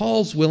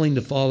Paul's willing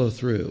to follow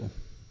through.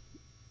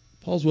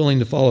 Paul's willing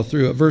to follow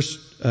through. At verse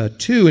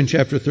 2 in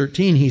chapter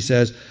 13, he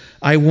says,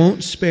 I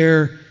won't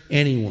spare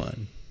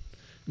anyone.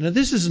 Now,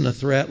 this isn't a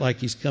threat like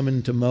he's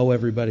coming to mow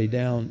everybody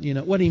down.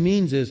 What he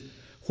means is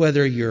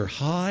whether you're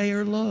high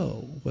or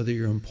low, whether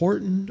you're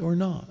important or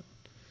not,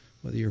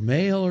 whether you're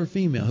male or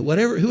female,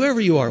 whoever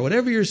you are,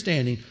 whatever you're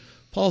standing,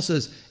 Paul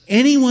says,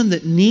 anyone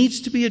that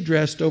needs to be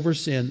addressed over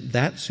sin,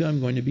 that's who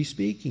I'm going to be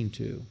speaking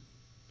to.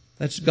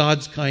 That's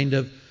God's kind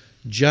of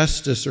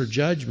justice or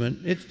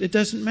judgment. It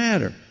doesn't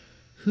matter.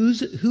 Who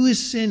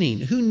is sinning?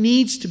 Who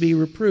needs to be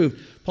reproved?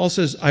 Paul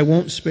says, I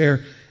won't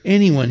spare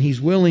anyone.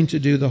 He's willing to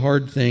do the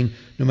hard thing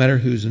no matter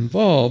who's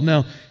involved.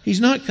 Now, he's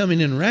not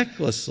coming in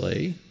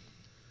recklessly.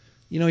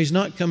 He's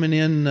not coming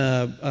in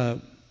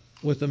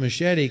with a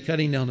machete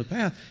cutting down the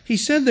path. He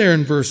said there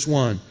in verse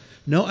 1,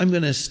 no, I'm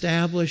going to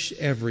establish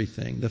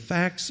everything. The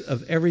facts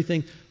of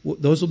everything,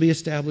 those will be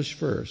established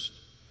first.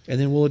 And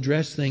then we'll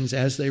address things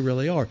as they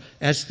really are,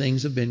 as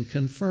things have been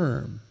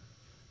confirmed.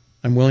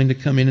 I'm willing to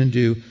come in and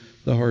do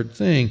the hard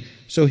thing.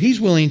 So he's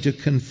willing to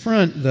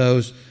confront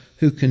those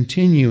who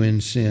continue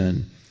in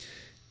sin.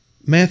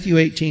 Matthew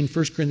 18,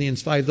 1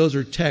 Corinthians 5, those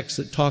are texts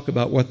that talk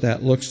about what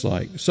that looks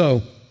like.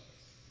 So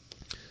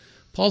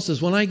Paul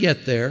says, when I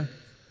get there,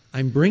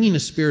 I'm bringing a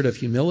spirit of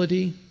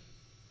humility,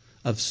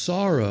 of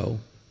sorrow,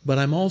 but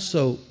I'm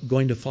also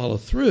going to follow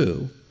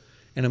through,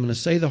 and I'm going to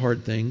say the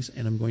hard things,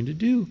 and I'm going to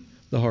do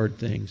the hard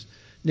things.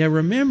 Now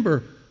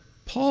remember,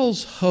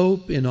 Paul's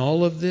hope in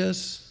all of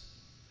this,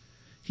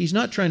 he's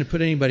not trying to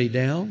put anybody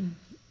down.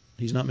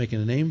 He's not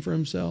making a name for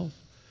himself.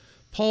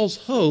 Paul's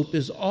hope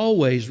is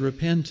always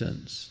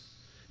repentance.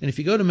 And if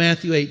you go to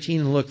Matthew 18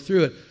 and look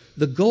through it,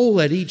 the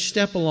goal at each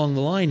step along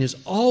the line is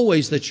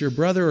always that your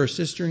brother or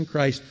sister in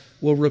Christ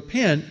will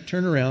repent,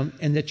 turn around,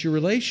 and that your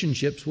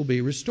relationships will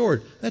be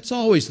restored. That's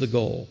always the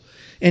goal.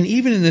 And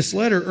even in this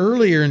letter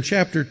earlier in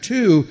chapter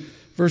 2,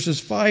 verses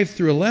 5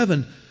 through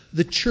 11,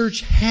 the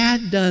church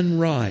had done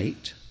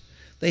right.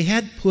 They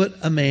had put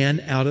a man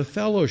out of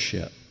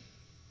fellowship.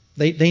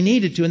 They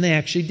needed to, and they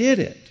actually did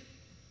it.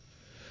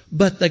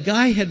 But the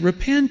guy had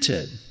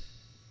repented.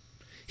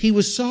 He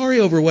was sorry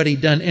over what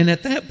he'd done. And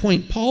at that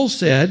point, Paul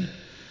said,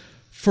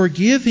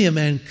 forgive him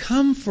and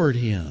comfort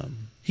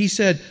him. He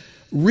said,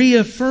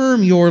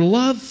 reaffirm your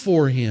love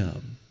for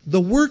him.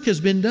 The work has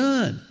been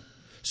done.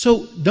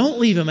 So don't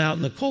leave him out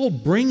in the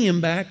cold. Bring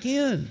him back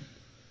in.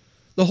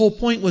 The whole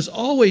point was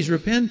always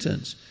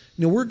repentance.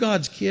 We're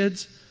God's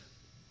kids.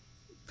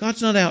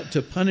 God's not out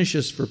to punish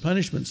us for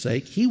punishment's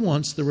sake. He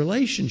wants the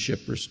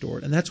relationship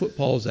restored. And that's what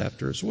Paul's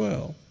after as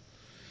well.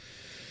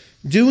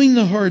 Doing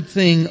the hard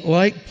thing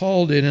like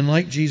Paul did and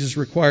like Jesus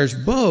requires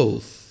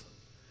both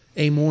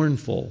a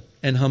mournful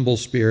and humble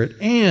spirit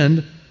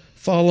and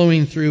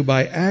following through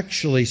by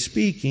actually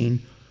speaking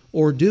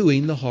or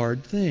doing the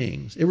hard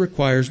things. It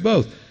requires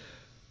both.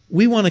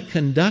 We want to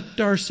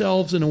conduct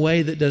ourselves in a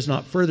way that does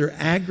not further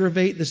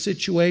aggravate the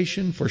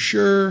situation, for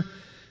sure,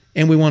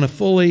 and we want to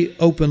fully,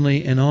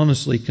 openly, and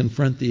honestly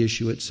confront the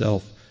issue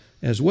itself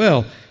as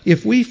well.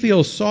 If we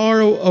feel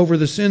sorrow over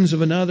the sins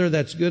of another,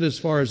 that's good as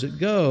far as it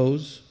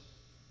goes.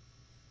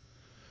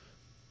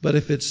 But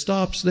if it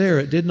stops there,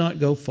 it did not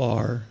go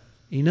far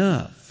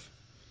enough.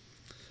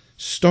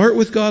 Start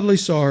with godly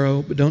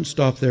sorrow, but don't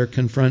stop there.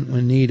 Confront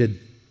when needed.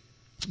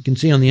 You can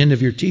see on the end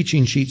of your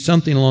teaching sheet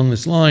something along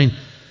this line.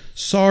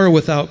 Sorrow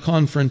without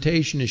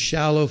confrontation is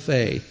shallow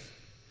faith.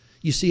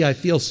 You see, I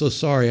feel so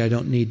sorry I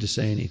don't need to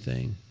say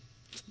anything.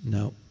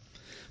 No.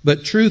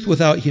 But truth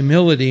without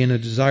humility and a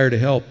desire to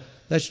help,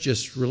 that's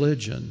just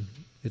religion.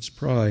 It's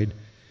pride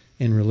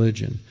in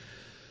religion.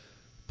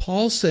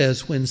 Paul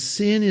says when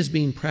sin is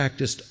being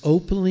practiced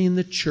openly in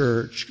the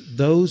church,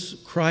 those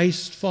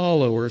Christ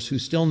followers who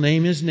still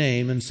name his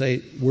name and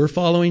say, we're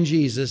following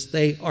Jesus,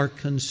 they are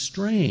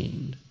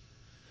constrained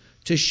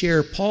to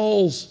share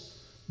Paul's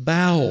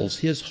bowels,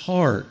 his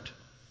heart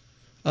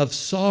of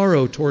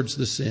sorrow towards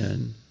the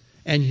sin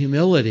and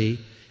humility,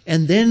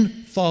 and then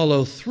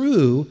follow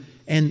through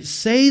and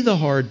say the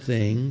hard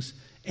things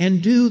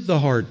and do the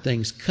hard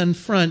things,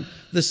 confront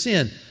the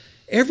sin.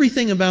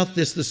 Everything about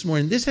this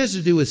morning, this has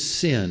to do with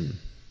sin.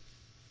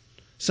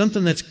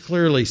 Something that's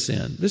clearly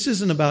sin. This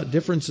isn't about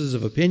differences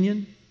of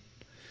opinion.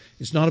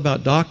 It's not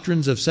about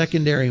doctrines of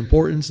secondary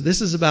importance. This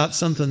is about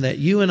something that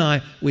you and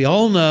I, we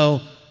all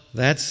know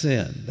that's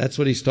sin. That's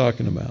what he's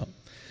talking about.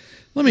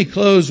 Let me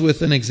close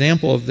with an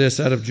example of this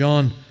out of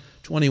John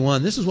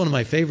 21. This is one of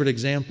my favorite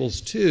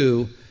examples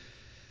too.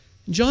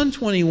 John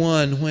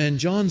 21, when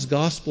John's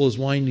gospel is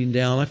winding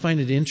down, I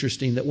find it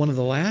interesting that one of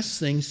the last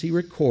things he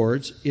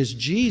records is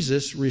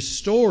Jesus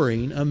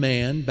restoring a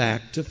man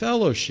back to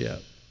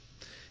fellowship.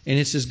 And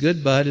it's his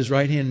good bud, his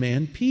right-hand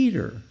man,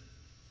 Peter.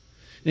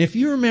 And if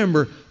you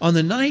remember, on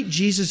the night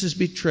Jesus is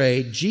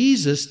betrayed,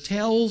 Jesus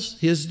tells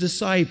his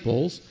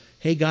disciples,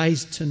 hey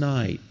guys,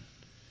 tonight,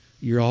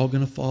 you're all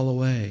going to fall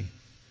away.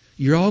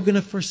 You're all going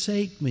to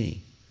forsake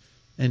me.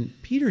 And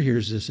Peter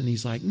hears this and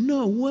he's like,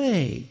 no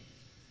way.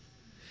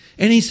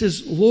 And he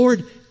says,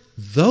 Lord,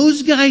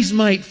 those guys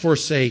might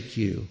forsake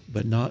you,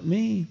 but not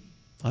me.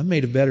 I've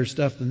made of better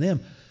stuff than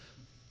them.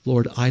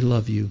 Lord, I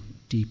love you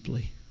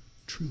deeply,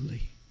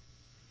 truly.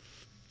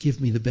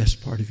 Give me the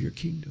best part of your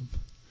kingdom.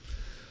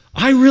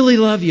 I really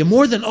love you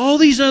more than all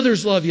these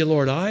others love you,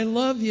 Lord. I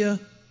love you.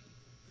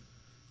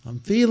 I'm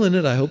feeling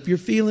it. I hope you're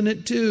feeling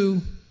it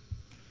too.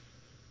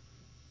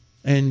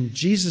 And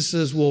Jesus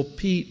says, well,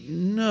 Pete,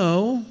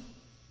 no,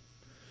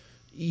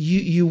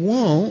 you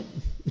won't.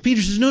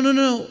 Peter says,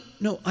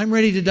 no, I'm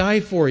ready to die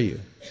for you.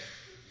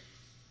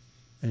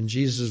 And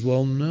Jesus says,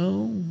 well,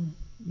 no,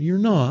 you're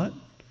not.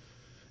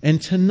 And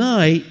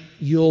tonight,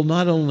 you'll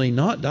not only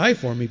not die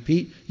for me,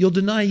 Pete, you'll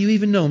deny you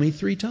even know me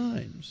 3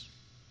 times.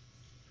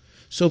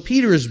 So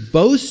Peter has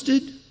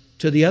boasted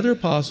to the other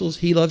apostles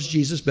he loves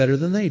Jesus better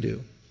than they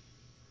do.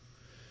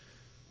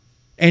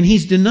 And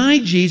he's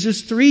denied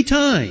Jesus 3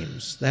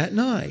 times that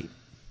night.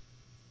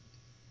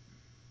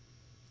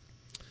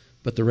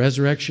 But the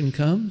resurrection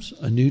comes,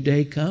 a new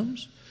day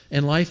comes,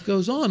 and life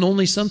goes on.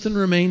 Only something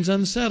remains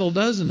unsettled,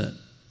 doesn't it?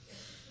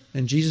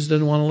 And Jesus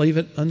doesn't want to leave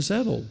it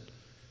unsettled.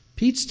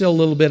 Pete's still a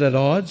little bit at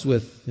odds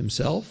with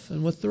himself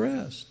and with the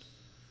rest.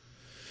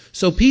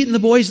 So Pete and the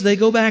boys, they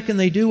go back and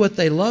they do what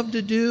they love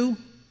to do.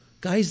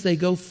 Guys, they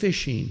go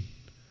fishing.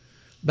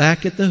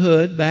 Back at the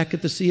hood, back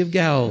at the Sea of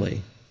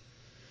Galilee.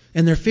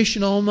 And they're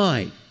fishing all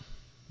night.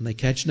 And they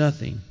catch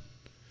nothing.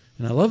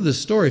 And I love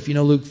this story. If you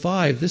know Luke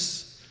 5,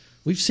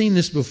 we've seen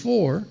this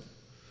before.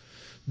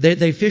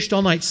 They fished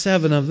all night,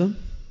 7 of them.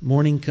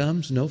 Morning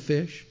comes, no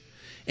fish.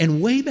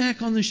 And way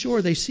back on the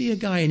shore, they see a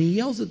guy and he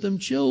yells at them,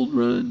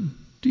 "Children,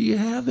 do you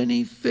have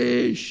any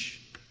fish?"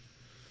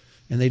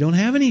 And they don't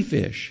have any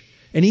fish.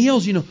 And he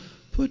yells,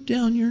 "Put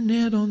down your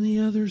net on the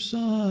other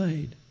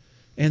side."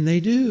 And they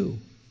do.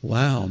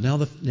 Wow, now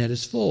the net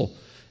is full.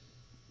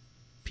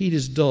 Pete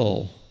is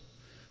dull.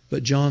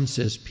 But John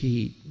says,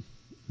 Pete,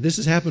 this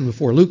has happened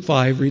before. Luke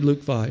 5, read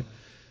Luke 5.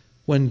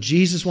 When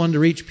Jesus wanted to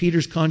reach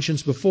Peter's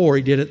conscience before,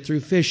 he did it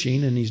through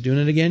fishing, and he's doing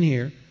it again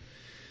here.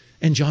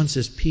 And John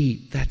says,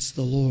 Pete, that's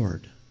the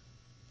Lord.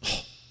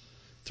 Oh,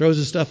 throws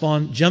his stuff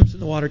on, jumps in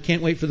the water,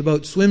 can't wait for the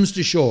boat, swims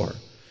to shore.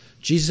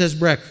 Jesus has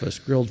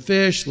breakfast, grilled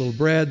fish, little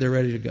bread, they're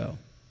ready to go.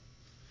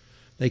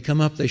 They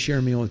come up, they share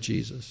a meal with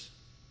Jesus.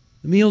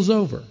 The meal's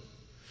over.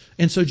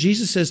 And so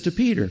Jesus says to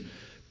Peter,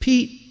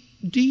 Pete,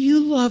 do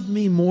you love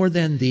me more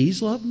than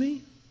these love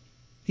me?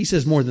 He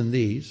says more than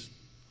these.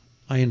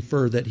 I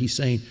infer that he's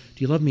saying, do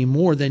you love me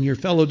more than your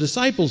fellow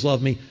disciples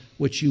love me,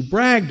 which you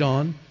bragged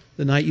on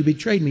the night you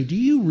betrayed me? Do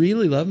you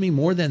really love me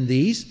more than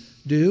these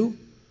do?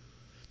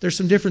 There's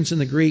some difference in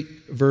the Greek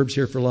verbs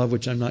here for love,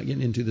 which I'm not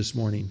getting into this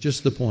morning.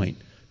 Just the point.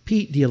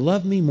 Pete, do you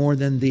love me more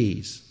than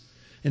these?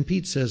 And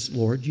Pete says,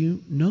 Lord,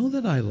 you know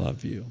that I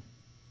love you.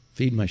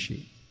 Feed my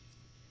sheep.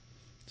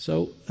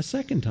 So a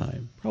second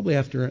time, probably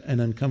after an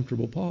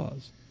uncomfortable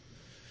pause.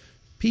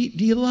 Pete,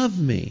 do you love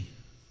me?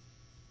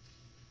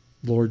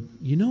 Lord,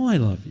 you know I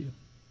love you.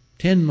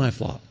 Tend my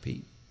flock,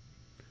 Pete.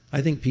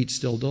 I think Pete's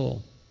still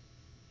dull.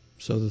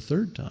 So the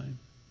third time.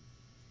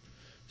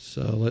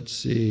 So let's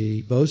see.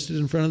 He boasted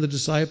in front of the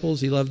disciples.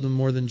 He loved them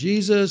more than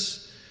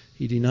Jesus.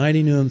 He denied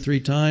he knew him 3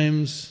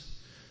 times.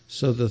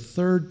 So the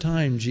third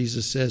time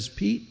Jesus says,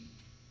 Pete,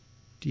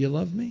 do you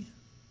love me?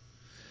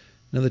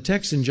 Now the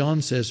text in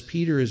John says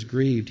Peter is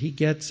grieved. He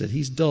gets it.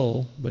 He's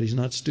dull, but he's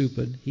not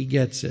stupid. He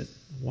gets it.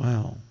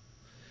 Wow.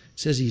 It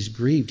says he's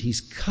grieved.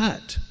 He's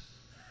cut.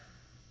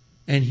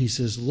 And he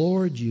says,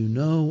 Lord, you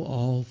know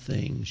all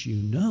things. You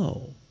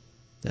know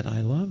that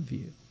I love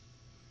you.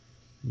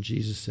 And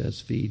Jesus says,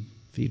 feed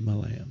my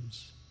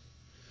lambs.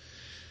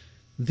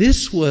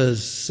 This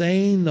was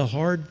saying the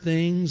hard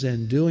things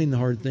and doing the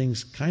hard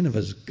things kind of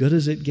as good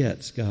as it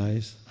gets,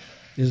 guys,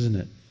 isn't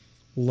it?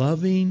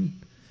 Loving,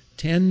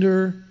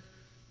 tender.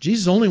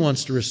 Jesus only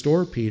wants to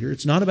restore Peter.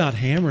 It's not about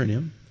hammering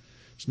him.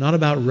 It's not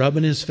about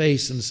rubbing his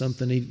face in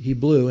something he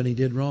blew and he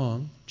did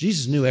wrong.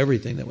 Jesus knew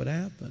everything that would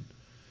happen.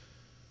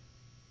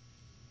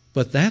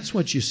 But that's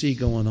what you see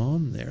going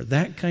on there.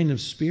 That kind of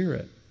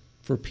spirit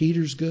for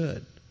Peter's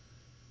good.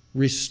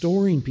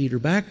 Restoring Peter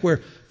back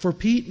where, for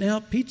Pete now,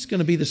 Pete's going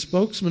to be the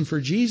spokesman for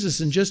Jesus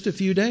in just a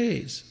few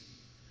days.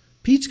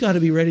 Pete's got to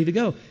be ready to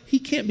go. He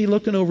can't be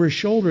looking over his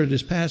shoulder at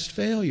his past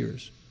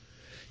failures.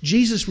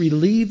 Jesus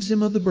relieves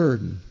him of the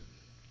burden.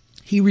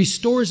 He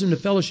restores him to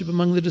fellowship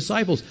among the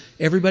disciples.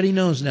 Everybody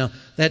knows now.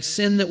 That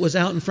sin that was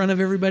out in front of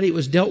everybody, it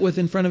was dealt with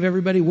in front of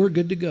everybody, we're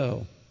good to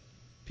go.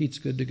 Pete's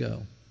good to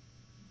go.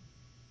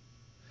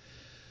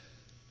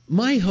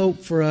 My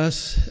hope for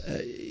us,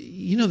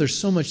 there's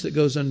so much that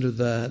goes under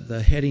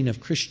the heading of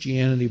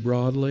Christianity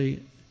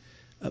broadly.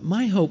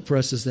 My hope for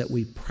us is that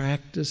we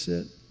practice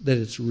it, that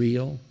it's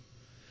real.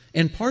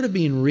 And part of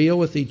being real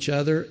with each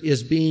other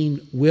is being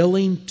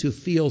willing to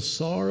feel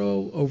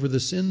sorrow over the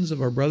sins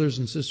of our brothers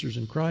and sisters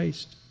in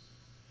Christ.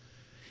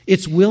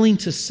 It's willing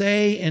to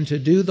say and to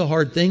do the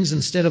hard things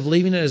instead of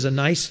leaving it as a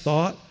nice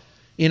thought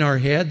in our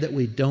head that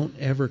we don't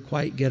ever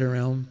quite get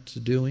around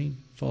to doing,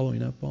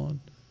 following up on.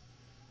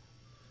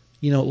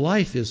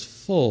 Life is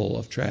full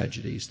of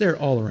tragedies. They're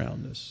all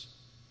around us.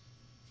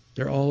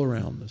 They're all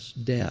around us.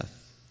 Death,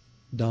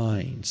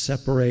 dying,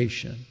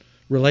 separation,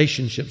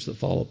 relationships that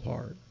fall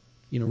apart,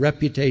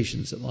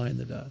 reputations that lie in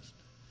the dust.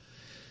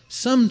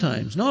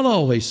 Sometimes, not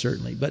always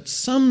certainly, but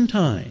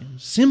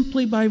sometimes,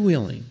 simply by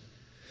willing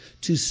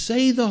to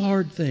say the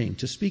hard thing,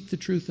 to speak the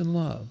truth in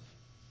love,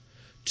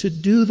 to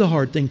do the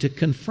hard thing, to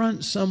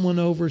confront someone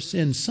over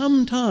sin,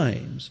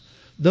 sometimes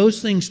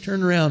those things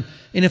turn around.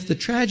 And if the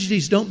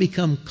tragedies don't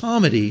become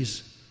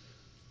comedies,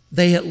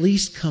 they at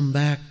least come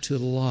back to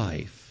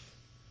life.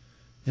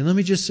 And let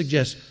me just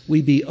suggest,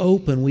 we be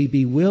open, we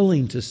be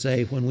willing to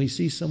say when we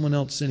see someone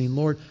else sinning,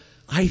 Lord,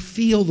 I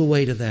feel the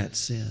weight of that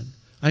sin.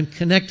 I'm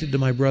connected to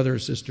my brother or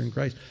sister in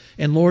Christ.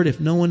 And Lord, if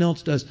no one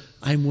else does,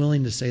 I'm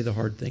willing to say the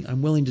hard thing.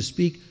 I'm willing to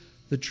speak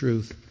the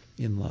truth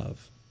in love.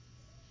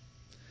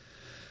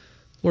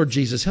 Lord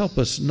Jesus, help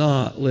us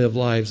not live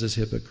lives as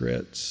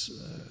hypocrites.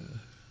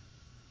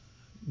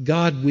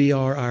 God, we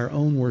are our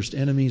own worst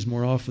enemies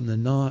more often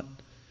than not.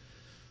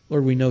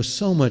 Lord, we know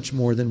so much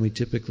more than we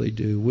typically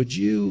do. Would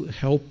you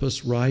help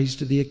us rise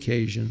to the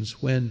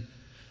occasions when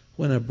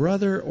a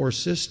brother or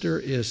sister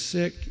is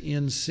sick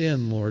in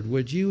sin, Lord,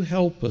 would you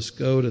help us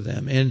go to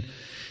them?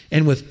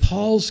 And with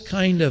Paul's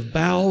kind of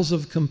bowels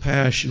of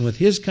compassion, with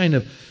his kind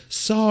of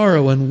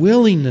sorrow and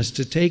willingness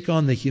to take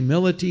on the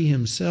humility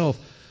himself,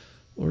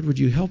 Lord, would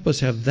you help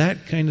us have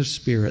that kind of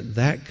spirit,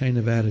 that kind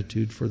of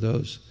attitude for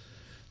those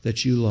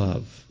that you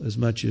love as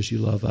much as you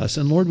love us?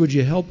 And Lord, would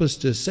you help us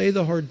to say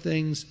the hard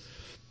things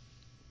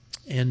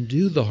and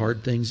do the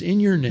hard things in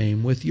your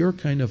name with your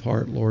kind of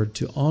heart, Lord,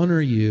 to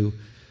honor you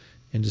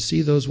and to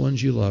see those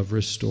ones you love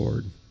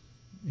restored.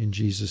 In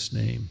Jesus'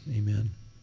 name, amen.